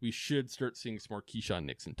 We should start seeing some more Keyshawn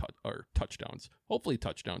Nixon touchdowns. Hopefully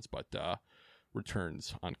touchdowns, but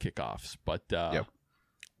returns on kickoffs. But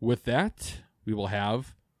with that, we will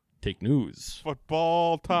have Take News.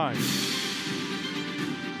 Football time.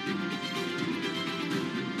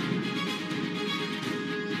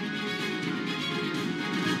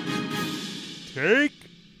 Take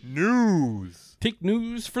News. Take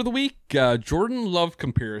News for the week. Jordan Love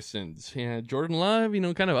comparisons. Yeah, Jordan Love,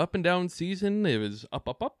 kind of up and down season. It was up,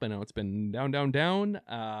 and now it's been down, down, down.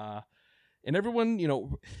 And everyone,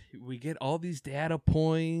 we get all these data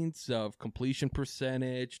points of completion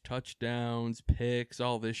percentage, touchdowns, picks,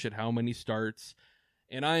 all this shit, how many starts.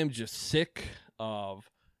 And I am just sick of,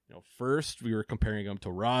 first we were comparing him to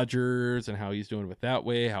Rodgers and how he's doing with that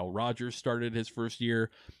way, how Rodgers started his first year,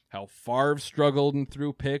 how Favre struggled and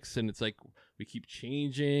threw picks. And it's like, we keep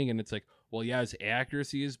changing. And it's like, well, yeah, his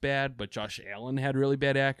accuracy is bad, but Josh Allen had really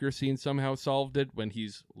bad accuracy and somehow solved it when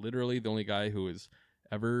he's literally the only guy who is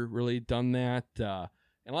ever really done that. And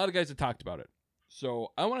a lot of guys have talked about it.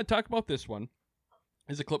 So I want to talk about this one.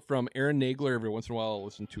 Here's a clip from Aaron Nagler. Every once in a while, I'll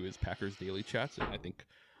listen to his Packers Daily Chats, and I think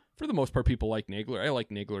for the most part, people like Nagler. I like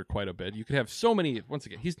Nagler quite a bit. You could have so many. Once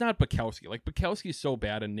again, he's not Bukowski. Like, Bukowski's so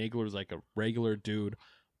bad, and Nagler's like a regular dude.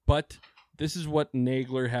 But this is what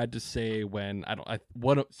Nagler had to say when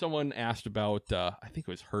someone asked about. I think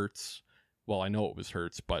it was Hurts. Well, I know it was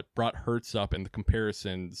Hurts, but brought Hurts up in the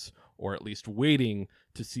comparisons, or at least waiting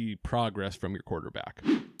to see progress from your quarterback.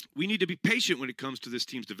 We need to be patient when it comes to this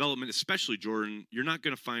team's development, especially Jordan. You're not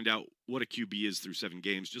going to find out what a QB is through 7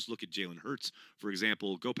 games. Just look at Jalen Hurts, for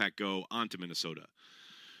example. Go Pack Go on to Minnesota.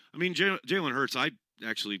 I mean, Jalen Hurts, I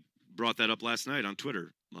actually brought that up last night on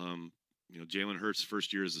Twitter. Jalen Hurts'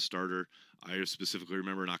 first year as a starter, I specifically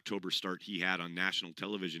remember an October start he had on national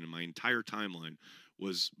television, and my entire timeline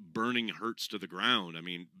was burning Hurts to the ground. I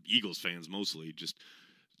mean, Eagles fans mostly,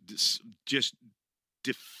 just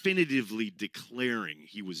definitively declaring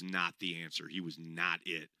he was not the answer. He was not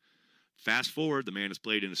it. Fast forward, the man has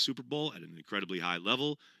played in a Super Bowl at an incredibly high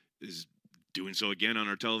level, is doing so again on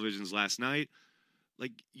our televisions last night.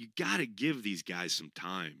 Like, you got to give these guys some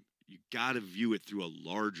time. You got to view it through a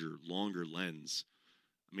larger, longer lens.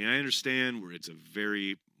 I mean, I understand where it's a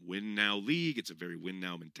very win-now league. It's a very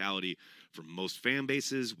win-now mentality for most fan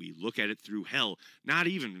bases. We look at it through not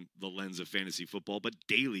even the lens of fantasy football, but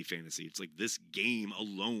daily fantasy. It's like, this game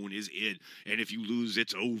alone is it, and if you lose,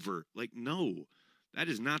 it's over. Like, no, that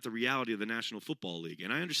is not the reality of the National Football League.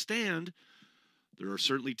 And I understand there are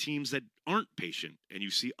certainly teams that aren't patient, and you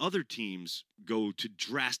see other teams go to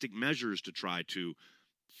drastic measures to try to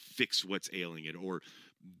fix what's ailing it, or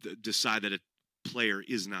decide that a player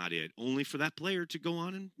is not it, only for that player to go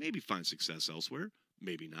on and maybe find success elsewhere.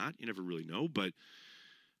 Maybe not. You never really know. But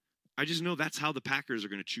I just know that's how the Packers are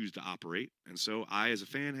going to choose to operate. And so I, as a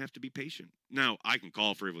fan, have to be patient. Now, I can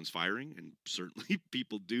call for everyone's firing, and certainly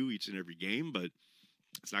people do each and every game, but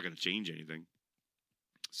it's not going to change anything.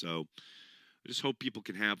 So I just hope people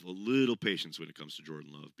can have a little patience when it comes to Jordan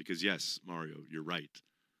Love. Because, yes, Mario, you're right.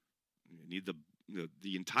 You need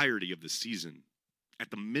the entirety of the season, at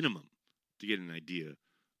the minimum, to get an idea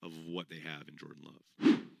of what they have in Jordan Love.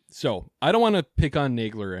 So I don't want to pick on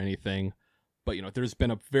Nagler or anything, but, there's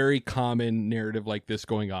been a very common narrative like this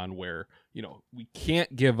going on where, we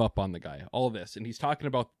can't give up on the guy, all this. And he's talking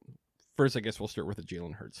about, first, I guess we'll start with the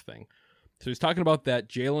Jalen Hurts thing. So he's talking about that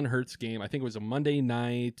Jalen Hurts game. I think it was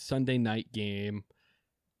a Sunday night game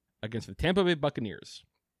against the Tampa Bay Buccaneers.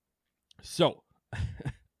 So,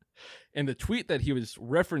 and the tweet that he was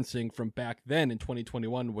referencing from back then in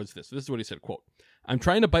 2021 was this. This is what he said, quote, "I'm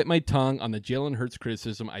trying to bite my tongue on the Jalen Hurts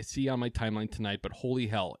criticism I see on my timeline tonight, but holy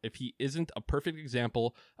hell, if he isn't a perfect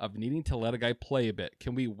example of needing to let a guy play a bit,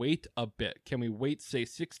 can we wait a bit? Can we wait, say,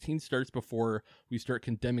 16 starts before we start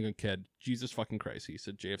condemning a kid? Jesus fucking Christ." He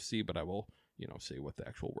said JFC, but I will, say what the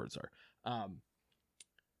actual words are.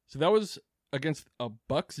 So that was against a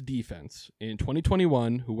Bucs defense in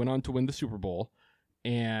 2021 who went on to win the Super Bowl.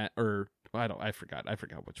 I forgot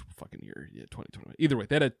which fucking year. Yeah, 2021. Either way,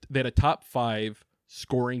 they had a top 5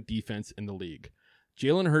 scoring defense in the league.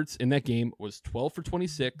 Jalen Hurts in that game was 12 for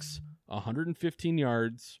 26, 115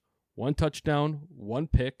 yards, 1 touchdown, 1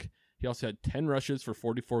 pick. He also had 10 rushes for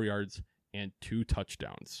 44 yards and 2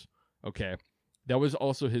 touchdowns. Okay, that was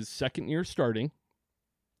also his second year starting.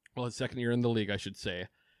 Well, his second year in the league, I should say.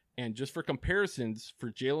 And just for comparisons, for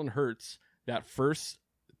Jalen Hurts,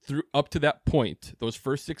 up to that point, those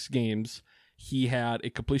first 6 games, he had a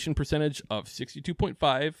completion percentage of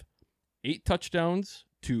 62.5, 8 touchdowns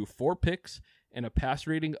to 4 picks, and a pass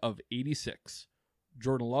rating of 86.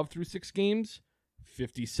 Jordan Love through 6 games,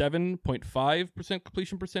 57.5%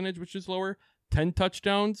 completion percentage, which is lower, 10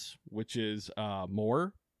 touchdowns, which is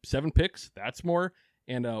more, 7 picks, that's more,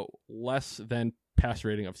 and a less than pass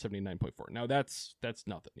rating of 79.4. Now that's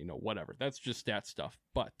nothing, whatever. That's just stat stuff,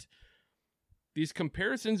 but these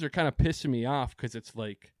comparisons are kind of pissing me off because it's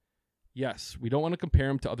like, yes, we don't want to compare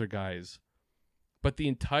him to other guys, but the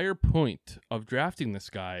entire point of drafting this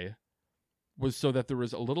guy was so that there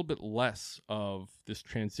was a little bit less of this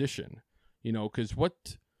transition, because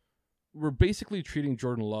we're basically treating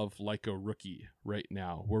Jordan Love like a rookie right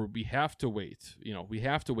now, where we have to wait, and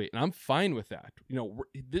I'm fine with that.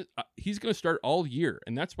 He's going to start all year,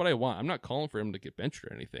 and that's what I want. I'm not calling for him to get benched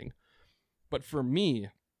or anything, but for me,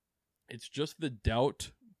 it's just the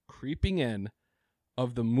doubt creeping in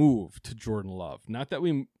of the move to Jordan Love. Not that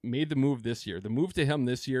we made the move this year. The move to him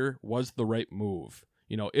this year was the right move.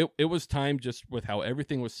 It was time, just with how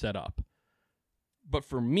everything was set up. But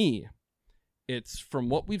for me, it's from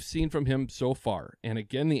what we've seen from him so far. And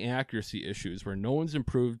again, the accuracy issues where no one's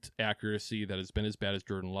improved accuracy that has been as bad as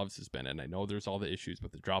Jordan Love's has been. And I know there's all the issues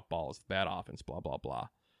with the drop balls, the bad offense, blah, blah, blah.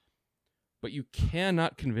 but you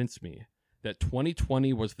cannot convince me that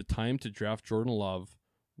 2020 was the time to draft Jordan Love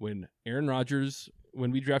when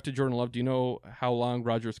we drafted Jordan Love. Do you know how long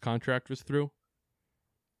Rodgers' contract was through?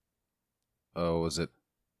 Oh, was it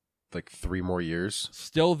like 3 more years?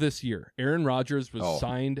 Still this year. Aaron Rodgers was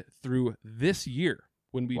signed through this year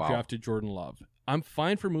when we drafted Jordan Love. I'm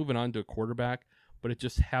fine for moving on to a quarterback, but it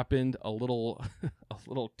just happened a little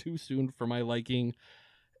too soon for my liking.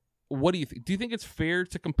 What do you think? Do you think it's fair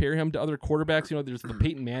to compare him to other quarterbacks? You know, there's the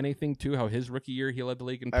Peyton Manning thing too, how his rookie year he led the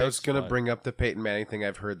league in picks. I was going to bring up the Peyton Manning thing.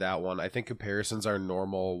 I've heard that one. I think comparisons are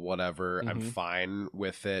normal, whatever. I'm fine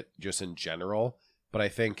with it just in general, but I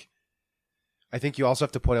think you also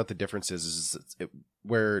have to point out the differences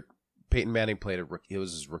where Peyton Manning played it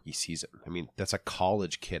was his rookie season. I mean, that's a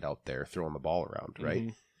college kid out there throwing the ball around,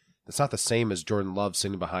 right? It's not the same as Jordan Love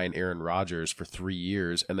sitting behind Aaron Rodgers for 3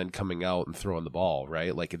 years and then coming out and throwing the ball,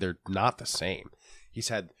 right? Like, they're not the same. He's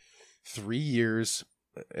had 3 years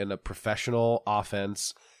in a professional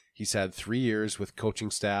offense. He's had 3 years with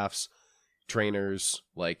coaching staffs, trainers.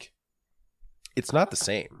 Like, it's not the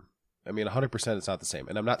same. I mean, 100% it's not the same.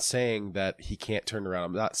 And I'm not saying that he can't turn around.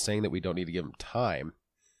 I'm not saying that we don't need to give him time.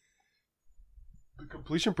 The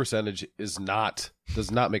completion percentage does not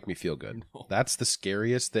make me feel good. No. That's the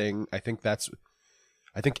scariest thing. I think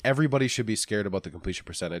everybody should be scared about the completion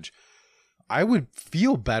percentage. I would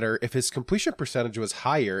feel better if his completion percentage was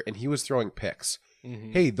higher and he was throwing picks.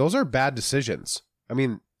 Hey, those are bad decisions. I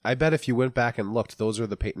mean, I bet if you went back and looked, those are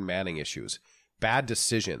the Peyton Manning issues. Bad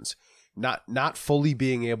decisions. Not fully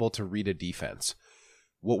being able to read a defense.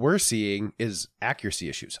 What we're seeing is accuracy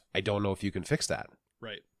issues. I don't know if you can fix that.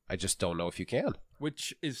 Right. I just don't know if you can.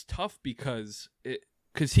 Which is tough because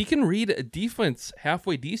he can read a defense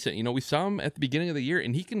halfway decent. You know, we saw him at the beginning of the year,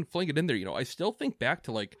 and he can fling it in there. You know, I still think back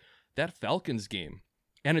to, like, that Falcons game,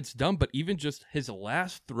 and it's dumb, but even just his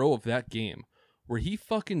last throw of that game, where he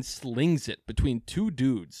fucking slings it between 2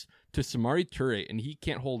 dudes to Samori Toure, and he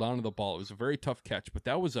can't hold on to the ball. It was a very tough catch, but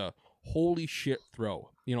that was a holy shit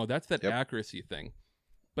throw. You know, that's that accuracy thing.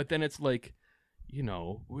 But then it's like, you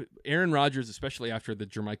know, Aaron Rodgers, especially after the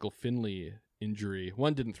Jermichael Finley injury,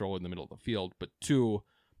 1, didn't throw in the middle of the field, but 2,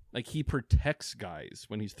 like, he protects guys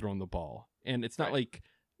when he's throwing the ball. And it's not like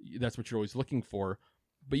that's what you're always looking for,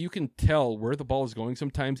 but you can tell where the ball is going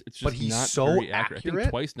sometimes. It's just not so very accurate. I think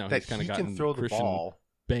twice now he's kind of gotten throw the Christian ball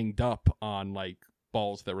banged up on, like,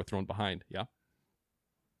 balls that were thrown behind. Yeah.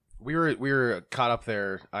 We were caught up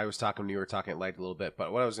there. I was talking, you were talking at length a little bit,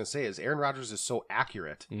 but what I was going to say is Aaron Rodgers is so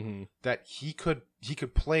accurate that he could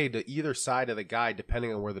play to either side of the guy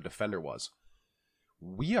depending on where the defender was.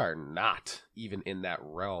 We are not even in that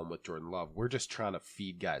realm with Jordan Love. We're just trying to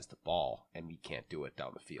feed guys the ball, and we can't do it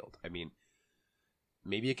down the field. I mean,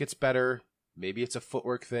 maybe it gets better. Maybe it's a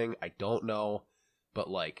footwork thing. I don't know. But,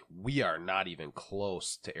 like, we are not even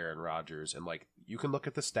close to Aaron Rodgers. And, like, you can look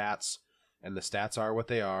at the stats, and the stats are what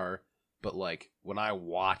they are. But, like, when I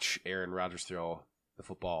watch Aaron Rodgers throw the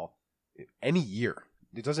football, any year,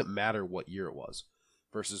 it doesn't matter what year it was,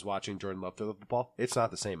 versus watching Jordan Love throw the football, it's not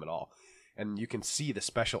the same at all. And you can see the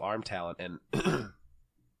special arm talent, and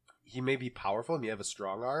he may be powerful and he have a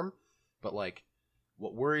strong arm, but, like,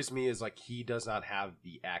 what worries me is, like, he does not have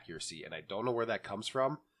the accuracy, and I don't know where that comes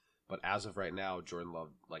from, but as of right now, Jordan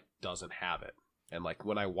Love, like, doesn't have it. And, like,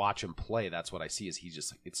 when I watch him play, that's what I see is he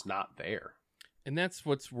just, it's not there. And that's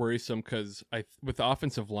what's worrisome, because with the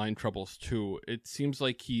offensive line troubles too, it seems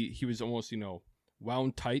like he was almost, you know,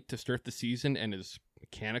 wound tight to start the season, and his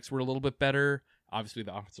mechanics were a little bit better. Obviously,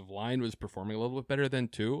 the offensive line was performing a little bit better then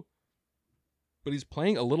too. But he's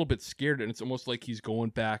playing a little bit scared, and it's almost like he's going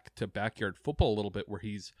back to backyard football a little bit, where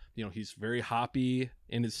he's very hoppy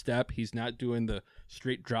in his step. He's not doing the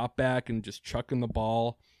straight drop back and just chucking the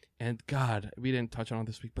ball. And God, we didn't touch on it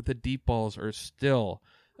this week, but the deep balls are still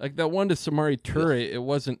like that one to Samori Toure. It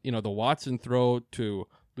wasn't, you know, the Watson throw to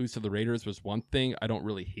lose to the Raiders was one thing. I don't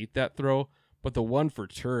really hate that throw, but the one for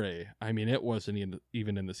Toure, I mean, it wasn't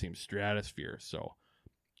even in the same stratosphere. So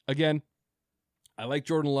again, I like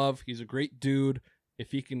Jordan Love. He's a great dude.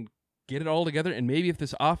 If he can get it all together, and maybe if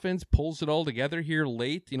this offense pulls it all together here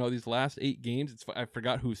late, you know, these last 8 games, I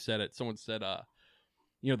forgot who said it. Someone said,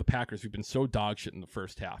 you know, the Packers, we've been so dog shit in the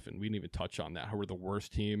first half, and we didn't even touch on that, how we're the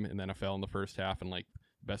worst team in the NFL in the first half and, like,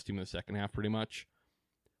 best team in the second half pretty much.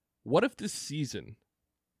 What if this season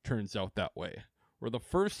turns out that way? Where the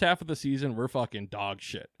first half of the season, we're fucking dog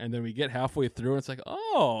shit. And then we get halfway through, and it's like,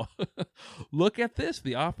 oh, look at this.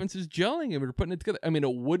 The offense is gelling, and we're putting it together. I mean,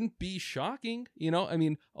 it wouldn't be shocking, you know? I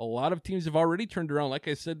mean, a lot of teams have already turned around. Like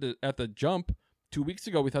I said at the jump 2 weeks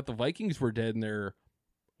ago, we thought the Vikings were dead, and they're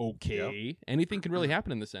okay. Yep. Anything can really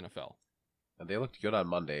happen in this NFL. They looked good on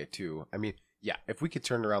Monday, too. I mean, yeah, if we could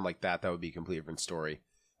turn it around like that, that would be a completely different story.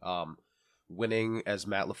 Winning, as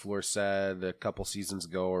Matt LaFleur said a couple seasons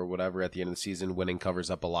ago or whatever, at the end of the season, winning covers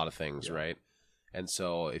up a lot of things, right? And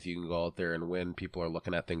so if you can go out there and win, people are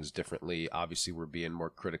looking at things differently. Obviously, we're being more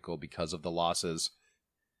critical because of the losses.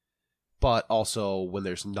 But also, when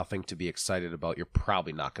there's nothing to be excited about, you're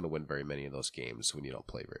probably not going to win very many of those games when you don't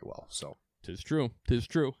play very well. So, 'Tis true. 'Tis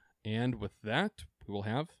true. And with that, we will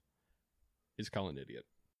have, is Kyle an idiot?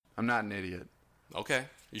 I'm not an idiot. Okay.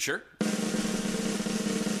 You sure?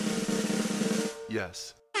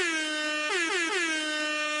 Yes.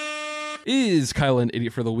 Is Kyle an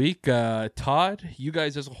idiot for the week? Todd, you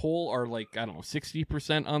guys as a whole are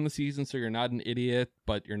 60% on the season, so you're not an idiot,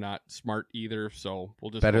 but you're not smart either, so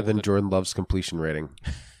we'll just... Better than Jordan Love's completion rating.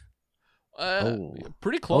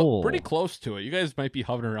 Pretty close. Pretty close to it. You guys might be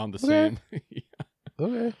hovering around the same.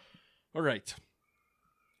 Okay. All right.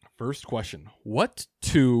 First question. What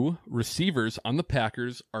 2 receivers on the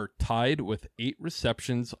Packers are tied with 8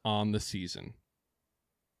 receptions on the season?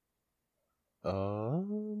 8.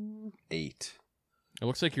 It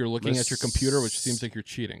looks like you're looking at your computer, which seems like you're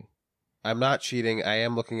cheating. I'm not cheating. I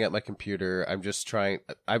am looking at my computer. I'm just trying.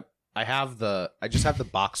 I just have the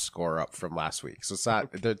box score up from last week, so it's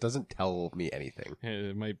not. It doesn't tell me anything.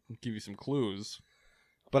 It might give you some clues.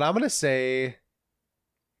 But I'm gonna say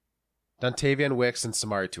Dontavian Wicks and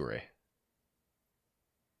Samari Toure.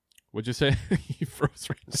 What'd you say? You froze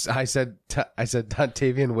right now. I said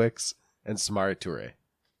Dontavian Wicks and Samari Toure.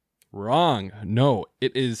 Wrong. No,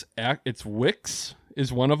 it's Wicks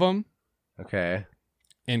is one of them. Okay.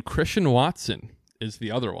 And Christian Watson is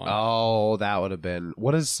the other one. Oh, that would have been.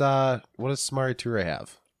 What does Samari Toure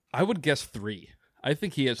have? I would guess 3. I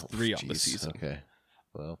think he has 3 on the season. Okay.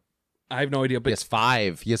 Well, I have no idea, but he has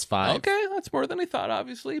 5. Okay, that's more than I thought,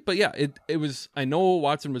 obviously. But yeah, it was. I know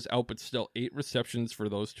Watson was out, but still 8 receptions for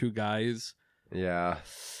those 2 guys. Yeah.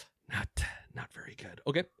 Not very good.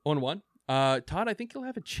 Okay, 1-1. Todd, I think you'll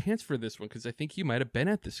have a chance for this one because I think you might have been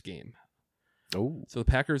at this game. Oh. So the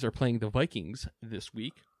Packers are playing the Vikings this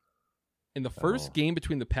week. In the first game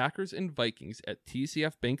between the Packers and Vikings at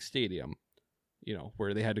TCF Bank Stadium,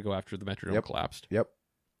 where they had to go after the Metrodome collapsed. Yep.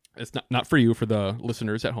 It's not for you, for the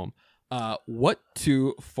listeners at home. What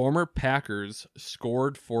 2 former Packers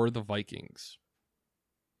scored for the Vikings?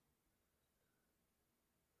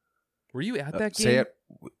 Were you at that game? Say it.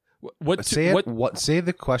 Say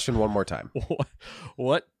the question one more time.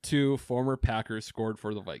 What 2 former Packers scored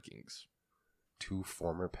for the Vikings? 2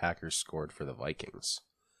 former Packers scored for the Vikings.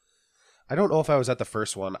 I don't know if I was at the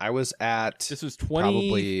first one. I was at. This was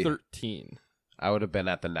 2013. I would have been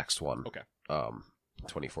at the next one. Okay.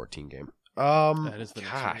 2014 game. That is the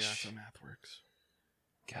next one. Yeah, that's how math works.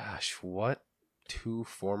 Gosh, what 2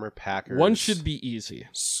 former Packers? One should be easy.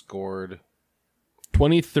 Scored.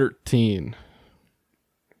 2013.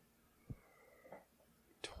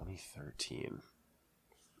 2013.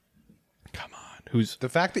 Come on. The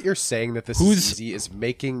fact that you're saying that this is easy is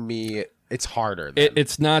making me. It's harder.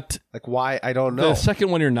 It's not. Like, why? I don't know. The second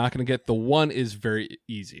one you're not going to get. The one is very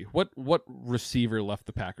easy. What receiver left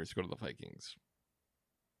the Packers to go to the Vikings?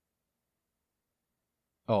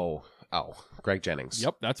 Oh, Greg Jennings.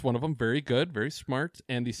 Yep, that's one of them. Very good, very smart.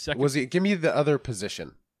 And the second was he? Give me the other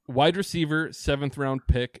position. Wide receiver, 7th round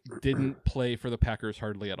pick, didn't play for the Packers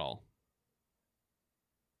hardly at all.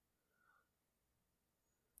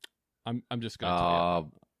 I'm just gonna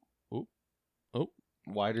tell you. Oh,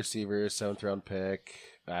 wide receiver, 7th round pick.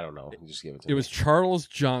 I don't know. Just give it to me. It was Charles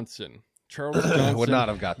Johnson. Charles Johnson would not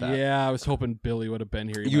have got that. Yeah, I was hoping Billy would have been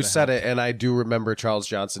here. You said it, and I do remember Charles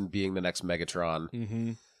Johnson being the next Megatron.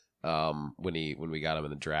 Mm-hmm. When we got him in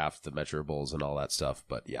the draft, the measurables and all that stuff.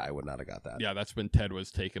 But yeah, I would not have got that. Yeah, that's when Ted was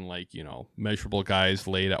taking measurable guys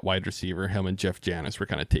late at wide receiver. Him and Jeff Janis were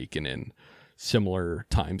kind of taken in similar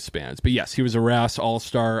time spans. But yes, he was a RAS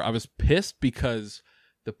all-star. I was pissed because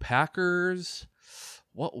the Packers,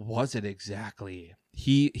 what was it exactly?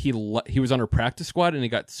 He was on our practice squad and he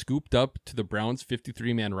got scooped up to the Browns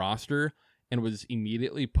 53-man roster and was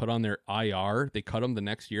immediately put on their IR. They cut him the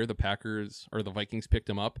next year. The Packers or the Vikings picked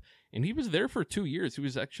him up and he was there for 2 years. He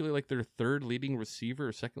was actually like their 3rd leading receiver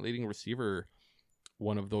or 2nd leading receiver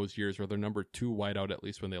one of those years, or their number 2 wideout, at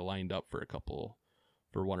least when they lined up for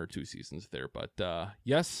 1 or 2 seasons there. But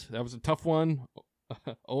yes, that was a tough one.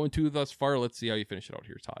 0-2 thus far. Let's see how you finish it out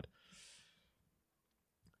here, Todd.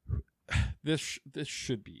 This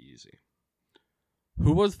should be easy.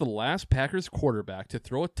 Who was the last Packers quarterback to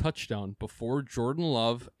throw a touchdown before Jordan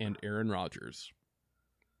Love and Aaron Rodgers?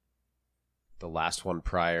 The last one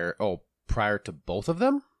prior to both of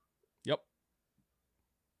them? Yep.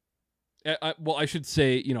 Well, I should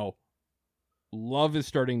say, Love is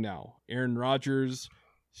starting now. Aaron Rodgers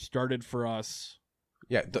started for us.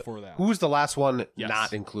 Yeah, before that. Who's the last one Yes.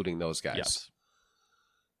 not including those guys? Yes.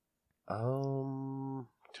 I'm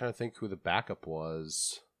trying to think who the backup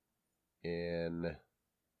was in.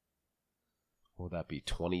 What would that be?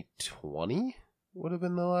 2020 would have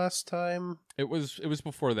been the last time. It was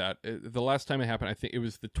before that. The last time it happened, I think it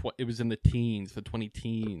was it was in the teens, the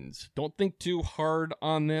 2010s. Don't think too hard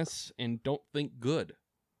on this, and don't think good.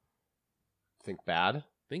 Think bad?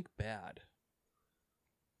 Think bad.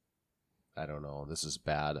 I don't know. This is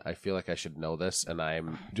bad. I feel like I should know this, and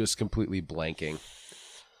I'm just completely blanking.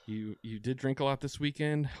 You did drink a lot this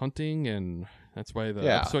weekend, hunting, and that's why the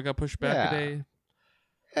episode got pushed back a day.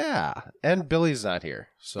 Yeah, and Billy's not here,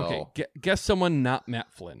 so okay. Guess someone not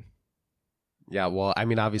Matt Flynn. Yeah, well, I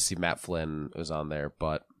mean, obviously Matt Flynn was on there,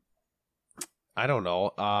 but I don't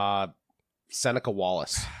know. Seneca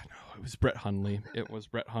Wallace. No, it was Brett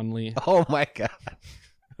Hundley. Oh my god.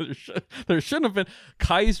 There shouldn't have been.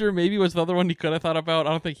 Kaiser maybe was the other one he could have thought about. I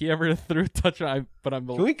don't think he ever threw a touchdown. But I'm.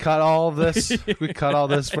 Can we cut all of this? We cut all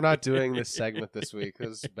this. We're not doing this segment this week.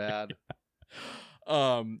 This is bad.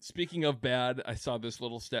 Speaking of bad, I saw this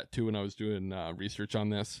little stat too when I was doing research on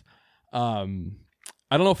this. I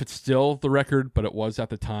don't know if it's still the record, but it was at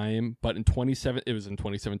the time. But it was in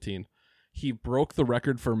 2017. He broke the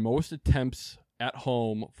record for most attempts at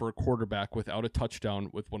home for a quarterback without a touchdown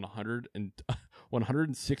with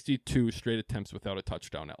 162 straight attempts without a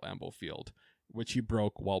touchdown at Lambeau Field, which he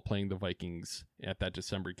broke while playing the Vikings at that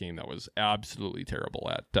December game that was absolutely terrible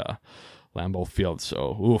at Lambeau Field.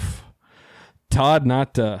 So, oof. Todd,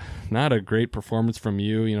 not a great performance from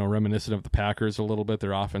you, reminiscent of the Packers a little bit,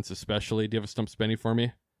 their offense especially. Do you have a stump Spenny for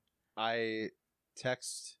me? I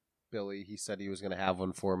text Billy. He said he was going to have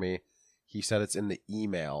one for me. He said it's in the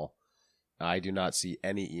email. I do not see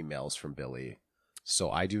any emails from Billy, so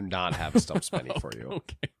I do not have a stump Spenny for you.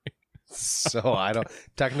 Okay. So I don't.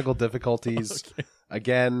 Technical difficulties. Okay.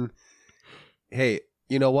 Again, hey,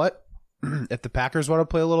 you know what? If the Packers want to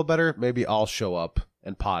play a little better, maybe I'll show up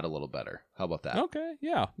and pod a little better. How about that? Okay,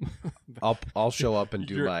 yeah. I'll show up and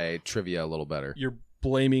do my trivia a little better. You're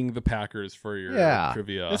blaming the Packers for your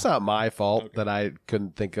trivia. It's not my fault that I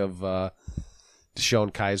couldn't think of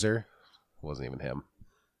Deshaun Kaiser. It wasn't even him.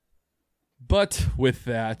 But with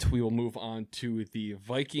that, we will move on to the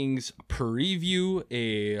Vikings preview.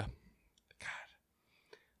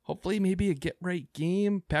 Hopefully maybe a get-right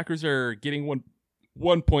game. Packers are getting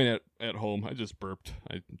one point at home. I just burped.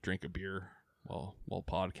 I drank a beer while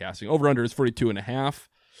podcasting. Over-under is 42.5.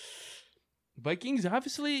 Vikings,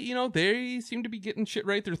 obviously, they seem to be getting shit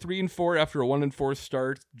right. They're 3-4 after a 1-4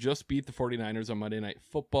 start. Just beat the 49ers on Monday Night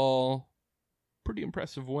Football. Pretty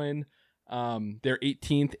impressive win. They're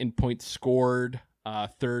 18th in points scored,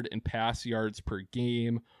 3rd in pass yards per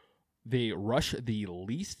game. They rush the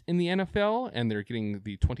least in the NFL, and they're getting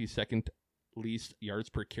the 22nd least yards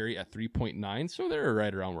per carry at 3.9. So they're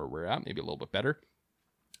right around where we're at, maybe a little bit better.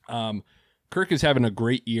 Kirk is having a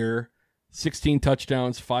great year. 16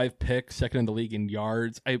 touchdowns, 5 picks, second in the league in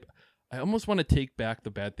yards. I almost want to take back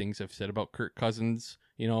the bad things I've said about Kirk Cousins.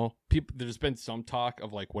 There's been some talk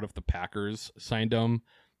of what if the Packers signed him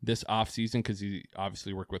this offseason, because he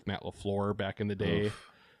obviously worked with Matt LaFleur back in the day. Oof.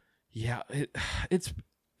 Yeah, it's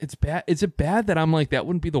bad. Is it bad that I'm that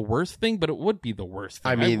wouldn't be the worst thing, but it would be the worst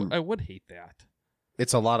thing. I mean, I would hate that.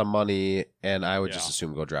 It's a lot of money, and I would just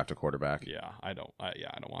assume go draft a quarterback. Yeah, I don't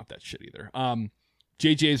want that shit either.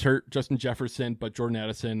 JJ's hurt, Justin Jefferson, but Jordan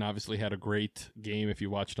Addison obviously had a great game if you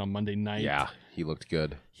watched on Monday night. Yeah, he looked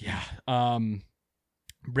good. Yeah.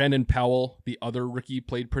 Brandon Powell, the other rookie,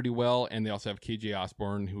 played pretty well, and they also have KJ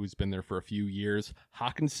Osborne, who's been there for a few years.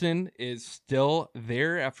 Hawkinson is still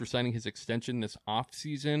there after signing his extension this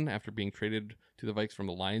offseason after being traded to the Vikes from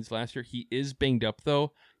the Lions last year. He is banged up,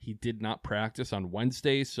 though. He did not practice on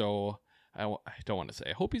Wednesday, so I don't want to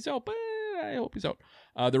say I hope he's out, but I hope he's out.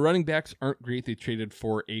 The running backs aren't great. They traded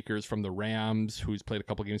for Akers from the Rams, who's played a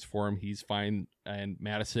couple games for him. He's fine, and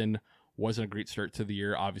Madison wasn't a great start to the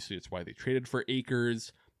year. Obviously, it's why they traded for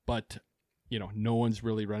Akers, but no one's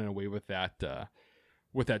really running away with that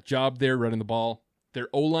job there, running the ball. Their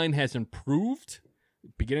O-line has improved.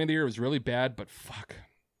 Beginning of the year was really bad, but fuck.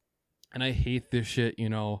 And I hate this shit, you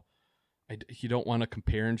don't want to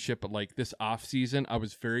compare and shit, but this offseason, I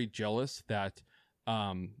was very jealous that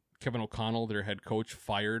Kevin O'Connell, their head coach,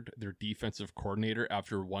 fired their defensive coordinator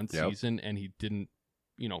after one season, and he didn't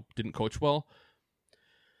coach well.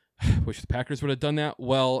 Wish the Packers would have done that.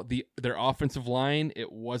 Well, their offensive line,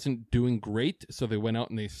 it wasn't doing great, so they went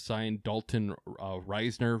out and they signed Dalton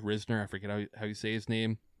Risner, I forget how you say his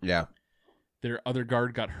name. Yeah. Their other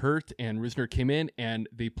guard got hurt, and Risner came in, and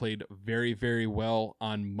they played very, very well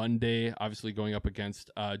on Monday, obviously going up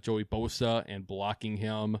against Joey Bosa and blocking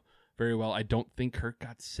him very well. I don't think Kirk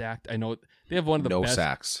got sacked. I know they have one of the best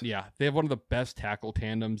sacks. Yeah, they have one of the best tackle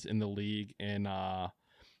tandems in the league, and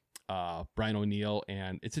Brian O'Neill,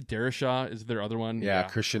 and it's a Darashaw is their other one. Yeah,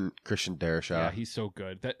 Christian Darashaw. Yeah, he's so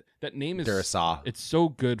good. That name is Darashaw. It's so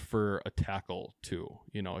good for a tackle too.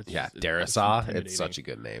 It's Darashaw. It's such a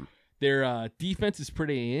good name. Their defense is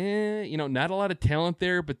pretty, not a lot of talent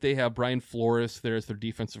there, but they have Brian Flores there as their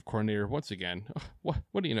defensive coordinator. Once again, what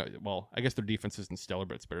do you know? Well, I guess their defense isn't stellar,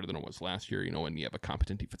 but it's better than it was last year, when you have a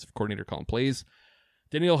competent defensive coordinator calling plays.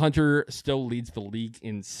 Danielle Hunter still leads the league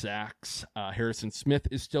in sacks. Harrison Smith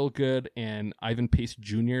is still good, and Ivan Pace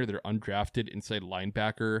Jr., their undrafted inside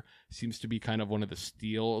linebacker, seems to be kind of one of the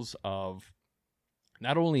steals of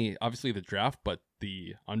not only obviously the draft, but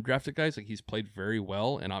the undrafted guys. Like, he's played very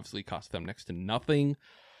well and obviously cost them next to nothing.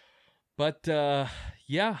 But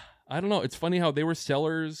yeah, I don't know. It's funny how they were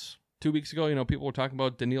sellers 2 weeks ago. People were talking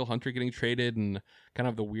about Danielle Hunter getting traded and kind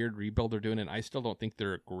of the weird rebuild they're doing. And I still don't think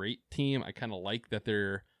they're a great team. I kind of like that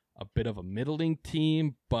they're a bit of a middling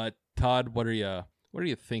team. But Todd, what are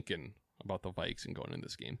you thinking about the Vikes and going in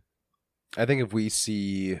this game? I think if we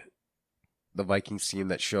see the Vikings team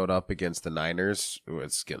that showed up against the Niners,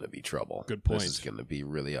 it's going to be trouble. Good point. This is going to be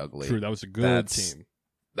really ugly. True, that was a good team.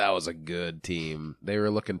 That was a good team. They were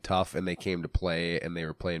looking tough, and they came to play, and they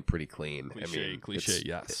were playing pretty clean. Cliche,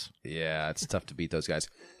 yes. It's tough to beat those guys.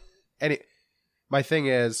 And my thing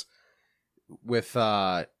is, with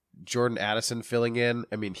Jordan Addison filling in,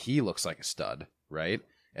 he looks like a stud, right?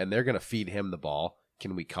 And they're going to feed him the ball.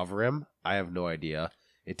 Can we cover him? I have no idea.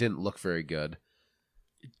 It didn't look very good.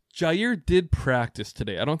 Jair did practice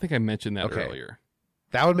today. I don't think I mentioned that earlier.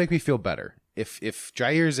 That would make me feel better. If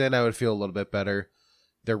Jair's in, I would feel a little bit better.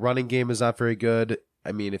 Their running game is not very good.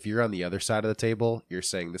 If you're on the other side of the table, you're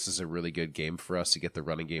saying this is a really good game for us to get the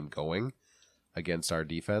running game going against our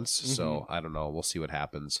defense. Mm-hmm. So I don't know. We'll see what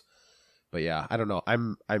happens. But yeah, I don't know.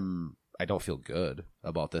 I don't feel good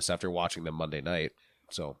about this after watching them Monday night.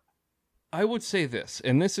 So I would say this,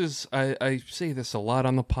 and this is, I say this a lot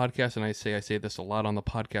on the podcast, and I say this a lot on the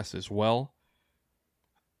podcast as well.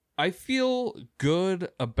 I feel good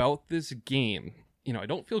about this game. I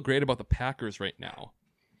don't feel great about the Packers right now,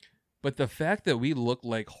 but the fact that we look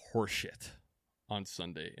like horseshit on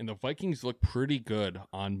Sunday, and the Vikings look pretty good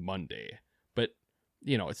on Monday, but,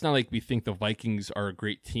 it's not like we think the Vikings are a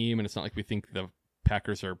great team, and it's not like we think the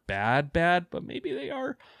Packers are bad, but maybe they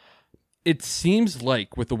are. It seems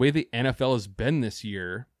like with the way the NFL has been this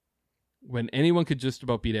year, when anyone could just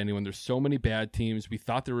about beat anyone, there's so many bad teams. We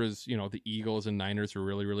thought there was, the Eagles and Niners were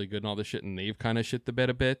really, really good and all this shit, and they've kind of shit the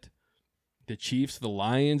bed a bit. The Chiefs, the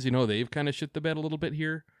Lions, they've kind of shit the bed a little bit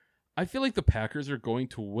here. I feel like the Packers are going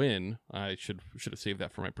to win. I should have saved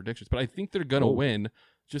that for my predictions, but I think they're going to win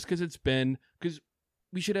just because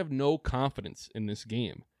we should have no confidence in this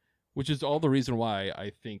game, which is all the reason why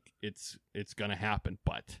I think it's going to happen,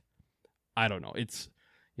 but I don't know. It's,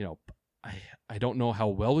 I don't know how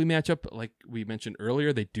well we match up. Like we mentioned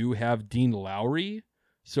earlier, they do have Dean Lowry,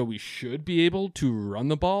 so we should be able to run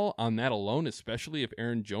the ball on that alone, especially if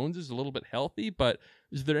Aaron Jones is a little bit healthy. But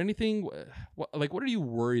is there anything, what are you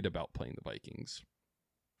worried about playing the Vikings?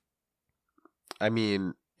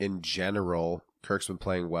 In general, Kirk's been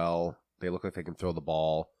playing well. They look like they can throw the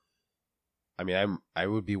ball. I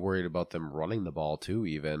would be worried about them running the ball too,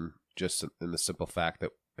 even just in the simple fact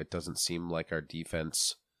that it doesn't seem like our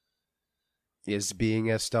defense is being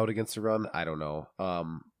as stout against the run. I don't know.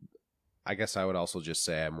 I guess I would also just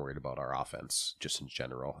say I'm worried about our offense just in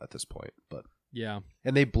general at this point. But yeah.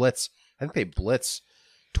 And they blitz. I think they blitz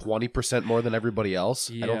 20% more than everybody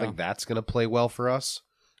else. Yeah. I don't think that's going to play well for us.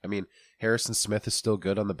 Harrison Smith is still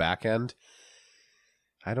good on the back end.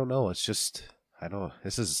 I don't know. It's just, I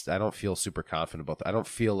don't feel super confident about that. I don't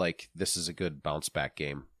feel like this is a good bounce back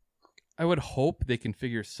game. I would hope they can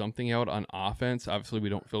figure something out on offense. Obviously, we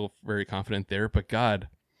don't feel very confident there, but God,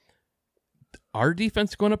 our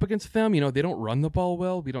defense going up against them, they don't run the ball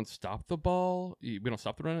well. We don't stop the ball. We don't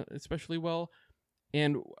stop the run especially well.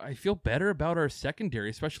 And I feel better about our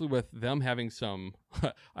secondary, especially with them having some,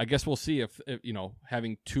 I guess we'll see if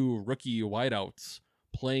having two rookie wideouts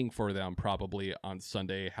playing for them probably on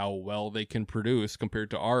Sunday, how well they can produce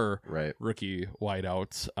compared to our rookie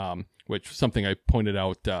wideouts, which something I pointed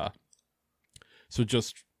out. So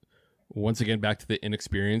just once again, back to the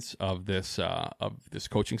inexperience of this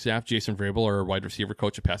coaching staff. Jason Vrabel, our wide receiver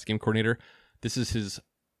coach, a pass game coordinator.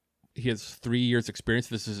 He has 3 years experience.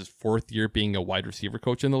 This is his fourth year being a wide receiver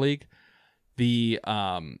coach in the league. The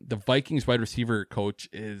Vikings wide receiver coach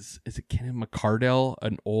is it Kenny McCardell,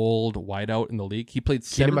 an old wideout in the league? He played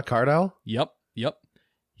Kenny McCardell? Yep.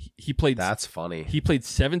 He played. That's funny. He played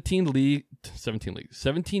 17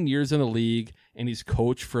 years in the league, and he's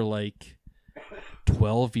coached for like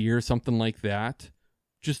 12 years, something like that.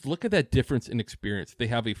 Just look at that difference in experience. They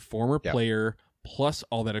have a former player plus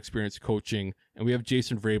all that experience coaching, and we have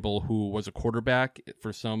Jason Vrabel, who was a quarterback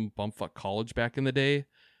for some bumfuck college back in the day,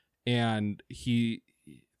 and he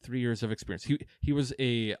 3 years of experience. He was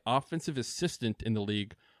a offensive assistant in the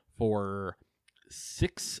league for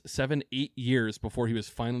 6, 7, 8 years before he was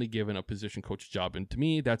finally given a position coach job. And to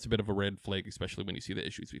me, that's a bit of a red flag, especially when you see the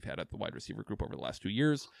issues we've had at the wide receiver group over the last 2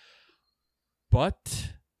 years.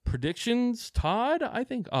 But predictions, Todd, I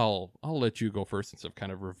think I'll let you go first since I've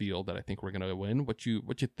kind of revealed that I think we're gonna win. What you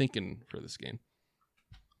thinking for this game?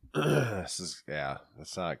 That's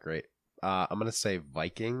not great. I'm gonna say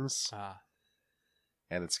Vikings,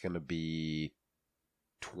 and it's gonna be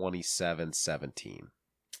 27-17.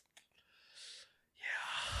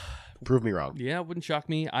 Prove me wrong. Yeah, it wouldn't shock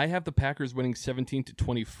me. I have the Packers winning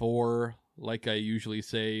 17-24. Like I usually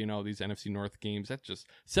say, these NFC North games, that's just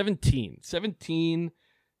 17. 17.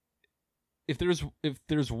 If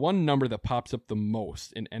there's one number that pops up the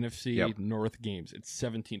most in NFC North games, it's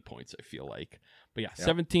 17 points, I feel like. But yeah,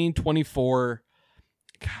 17-24.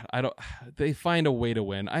 God, they find a way to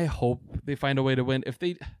win. I hope they find a way to win. If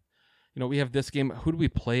they, we have this game. Who do we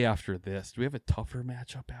play after this? Do we have a tougher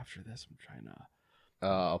matchup after this? I'm trying to.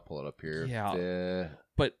 I'll pull it up here. Yeah.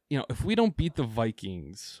 But, if we don't beat the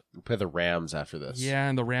Vikings... We play the Rams after this. Yeah,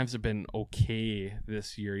 and the Rams have been okay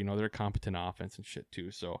this year. They're a competent offense and shit, too.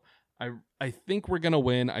 So I think we're going to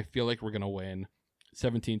win. I feel like we're going to win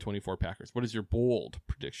 17-24 Packers. What is your bold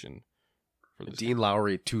prediction for this Dean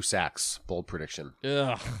Lowry, 2 sacks. Bold prediction.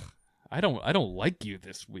 Ugh. I don't like you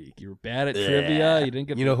this week. You were bad at trivia. You didn't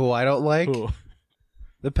get. You know who I don't like? Who?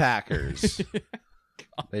 The Packers.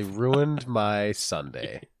 They ruined my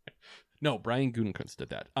Sunday. No, Brian Gutekunst did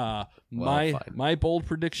that. My bold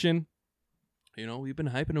prediction, we've been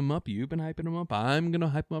hyping him up. You've been hyping him up. I'm going to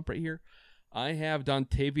hype him up right here. I have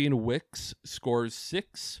Dontavian Wicks scores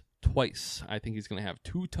 6 twice. I think he's going to have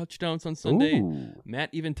 2 touchdowns on Sunday. Ooh. Matt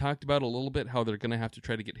even talked about a little bit how they're going to have to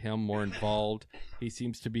try to get him more involved. He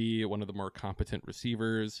seems to be one of the more competent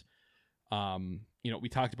receivers. We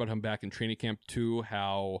talked about him back in training camp too,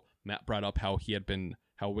 how Matt brought up how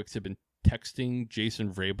Wicks had been texting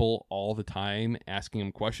Jason Vrabel all the time, asking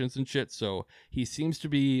him questions and shit. So he seems to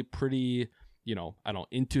be pretty,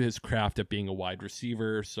 into his craft at being a wide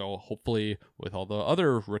receiver. So hopefully with all the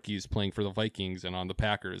other rookies playing for the Vikings and on the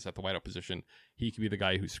Packers at the wideout position, he could be the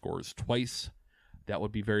guy who scores twice. That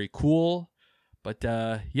would be very cool. But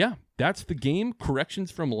that's the game.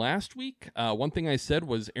 Corrections from last week. One thing I said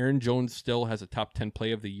was Aaron Jones still has a top 10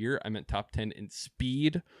 play of the year. I meant top 10 in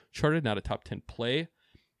speed charted, not a top 10 play.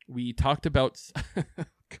 We talked about God.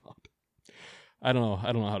 I don't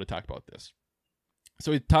know how to talk about this.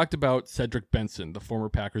 So we talked about Cedric Benson, the former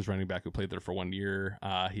Packers running back who played there for 1 year.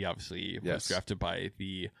 He obviously was drafted by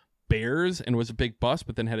the Bears and was a big bust,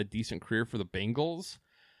 but then had a decent career for the Bengals.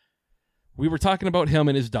 We were talking about him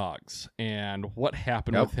and his dogs and what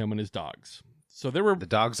happened with him and his dogs. So the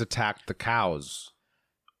dogs attacked the cows.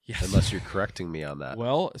 Yes. Unless you're correcting me on that.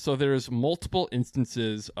 Well, so there's multiple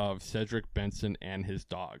instances of Cedric Benson and his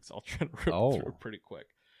dogs. I'll try to rip through pretty quick.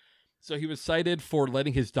 So he was cited for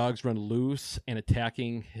letting his dogs run loose and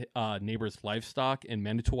attacking neighbors' livestock in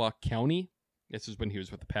Manitowoc County. This is when he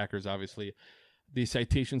was with the Packers, obviously. The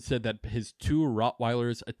citation said that his 2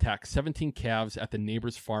 Rottweilers attacked 17 calves at the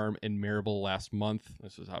neighbor's farm in Maribel last month.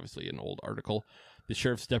 This was obviously an old article. The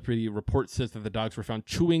sheriff's deputy report says that the dogs were found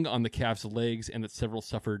chewing on the calves' legs and that several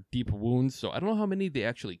suffered deep wounds. So I don't know how many they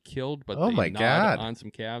actually killed, but they gnawed on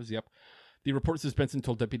some calves. Yep. The report says Benson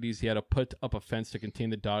told deputies he had to put up a fence to contain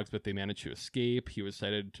the dogs, but they managed to escape. He was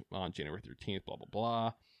cited on January 13th, blah, blah,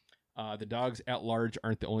 blah. The dogs at large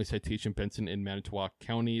aren't the only citation Benson in Manitowoc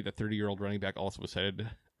County. The 30-year-old running back also was cited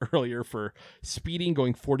earlier for speeding,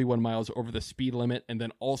 going 41 miles over the speed limit. And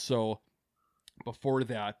then also before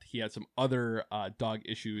that, he had some other dog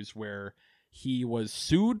issues where he was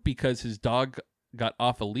sued because his dog got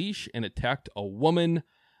off a leash and attacked a woman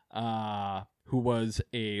who was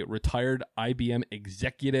a retired IBM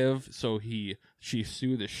executive. So she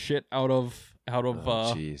sued the shit out of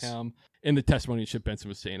him. In the testimony, Chip Benson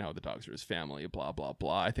was saying how the dogs are his family, blah, blah,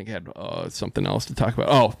 blah. I think I had something else to talk about.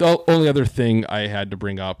 Oh, the only other thing I had to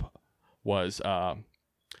bring up was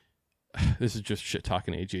this is just shit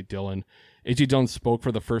talking A.J. Dillon. A.J. Dillon spoke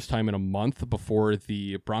for the first time in a month before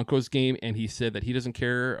the Broncos game, and he said that he doesn't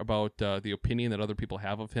care about the opinion that other people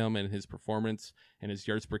have of him and his performance and his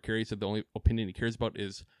yards per carry. He said the only opinion he cares about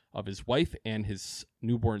is of his wife and his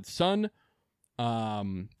newborn son.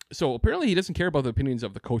 So apparently he doesn't care about the opinions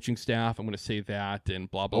of the coaching staff. I'm going to say that and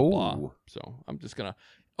blah, blah, blah. So I'm just going to...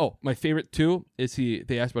 Oh, my favorite too is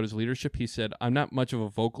they asked about his leadership. He said, I'm not much of a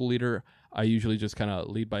vocal leader. I usually just kind of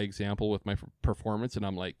lead by example with my performance. And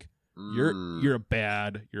I'm like, you're a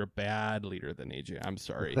bad leader then, AJ. I'm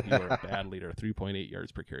sorry. You're a bad leader. 3.8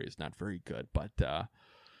 yards per carry is not very good. But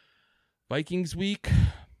Vikings week,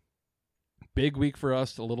 big week for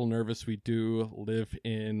us. A little nervous. We do live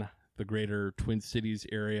in the greater Twin Cities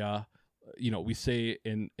area. We say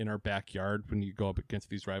in our backyard when you go up against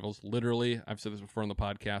these rivals, literally, I've said this before on the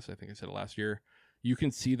podcast, I think I said it last year, you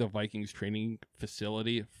can see the Vikings training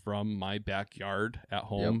facility from my backyard at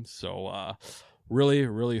home. Yep. So really,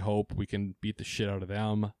 really hope we can beat the shit out of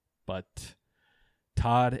them. But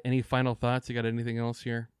Todd, any final thoughts? You got anything else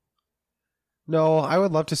here? No, I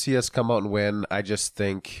would love to see us come out and win. I just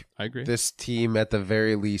think I agree. This team at the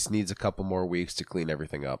very least needs a couple more weeks to clean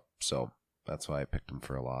everything up. So that's why I picked them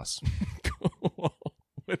for a loss. Cool.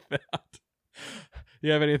 With that,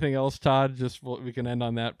 you have anything else, Todd? Just we can end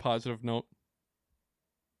on that positive note.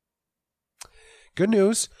 Good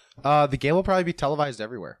news. The game will probably be televised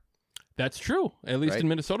everywhere. That's true. At least in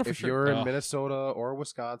Minnesota, for if sure. If you're in Minnesota or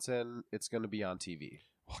Wisconsin, it's going to be on TV.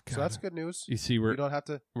 Oh, so that's good news. You see, we don't have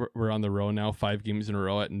to. We're on the row now. 5 games in a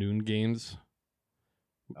row at noon games.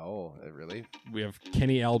 Oh, really? We have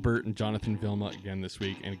Kenny Albert and Jonathan Vilma again this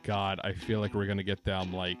week, and God, I feel like we're gonna get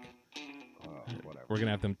them whatever. We're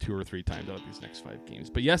gonna have them 2 or 3 times out of these next 5 games.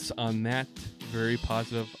 But yes, on that very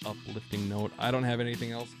positive, uplifting note, I don't have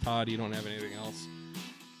anything else. Todd, you don't have anything else.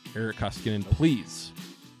 Eric Koskinen, please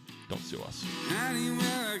don't sue us.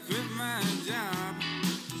 I quit my job.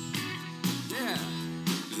 Yeah,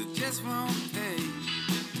 'cause it just won't pay.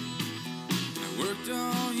 I worked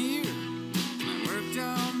all year. Worked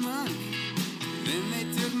all month, then they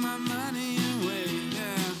took my money away.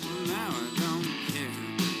 Yeah, well, now I don't care.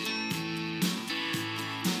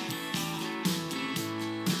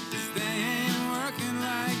 'Cause they ain't working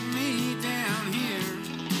like me down here.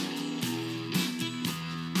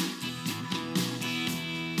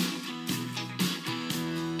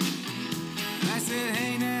 I said,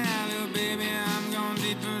 hey now, little baby, I'm going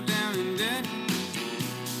deeper down in debt.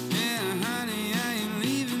 Yeah, honey, I ain't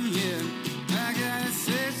leaving yet. I got a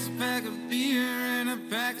 6-pack of beer and a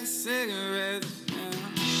pack of cigarettes.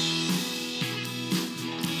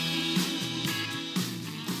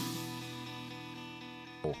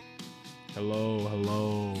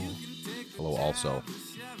 Hello. Hello also.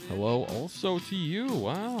 Hello also to you.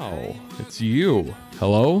 Wow. It's you.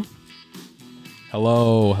 Hello?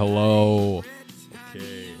 Hello.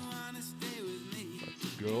 Okay. Let's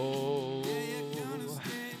go.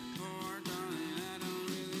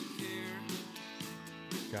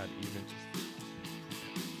 God, even just...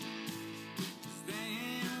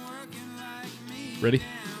 Ready?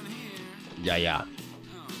 Yeah.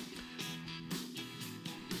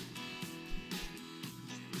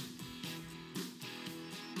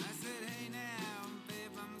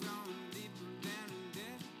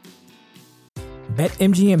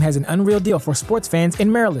 BetMGM has an unreal deal for sports fans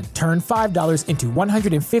in Maryland. Turn $5 into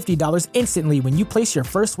 $150 instantly when you place your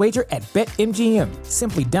first wager at BetMGM.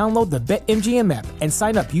 Simply download the BetMGM app and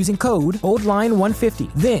sign up using code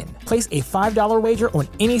OldLine150. Then, place a $5 wager on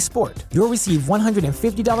any sport. You'll receive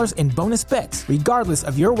 $150 in bonus bets, regardless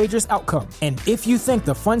of your wager's outcome. And if you think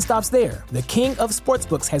the fun stops there, the king of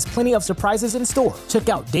sportsbooks has plenty of surprises in store. Check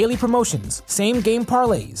out daily promotions, same-game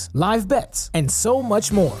parlays, live bets, and so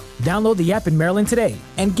much more. Download the app in Maryland today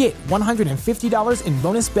and get $150 in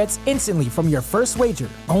bonus bets instantly from your first wager.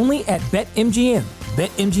 Only at BetMGM.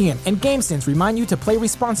 BetMGM and GameSense remind you to play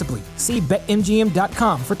responsibly. See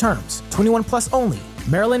BetMGM.com for terms. 21 plus only.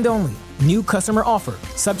 Maryland only. New customer offer.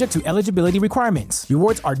 Subject to eligibility requirements.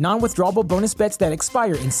 Rewards are non-withdrawable bonus bets that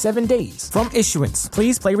expire in 7 days. From issuance,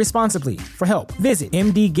 please play responsibly. For help, visit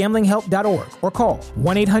mdgamblinghelp.org or call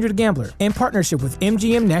 1-800-GAMBLER in partnership with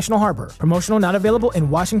MGM National Harbor. Promotional not available in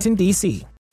Washington, D.C.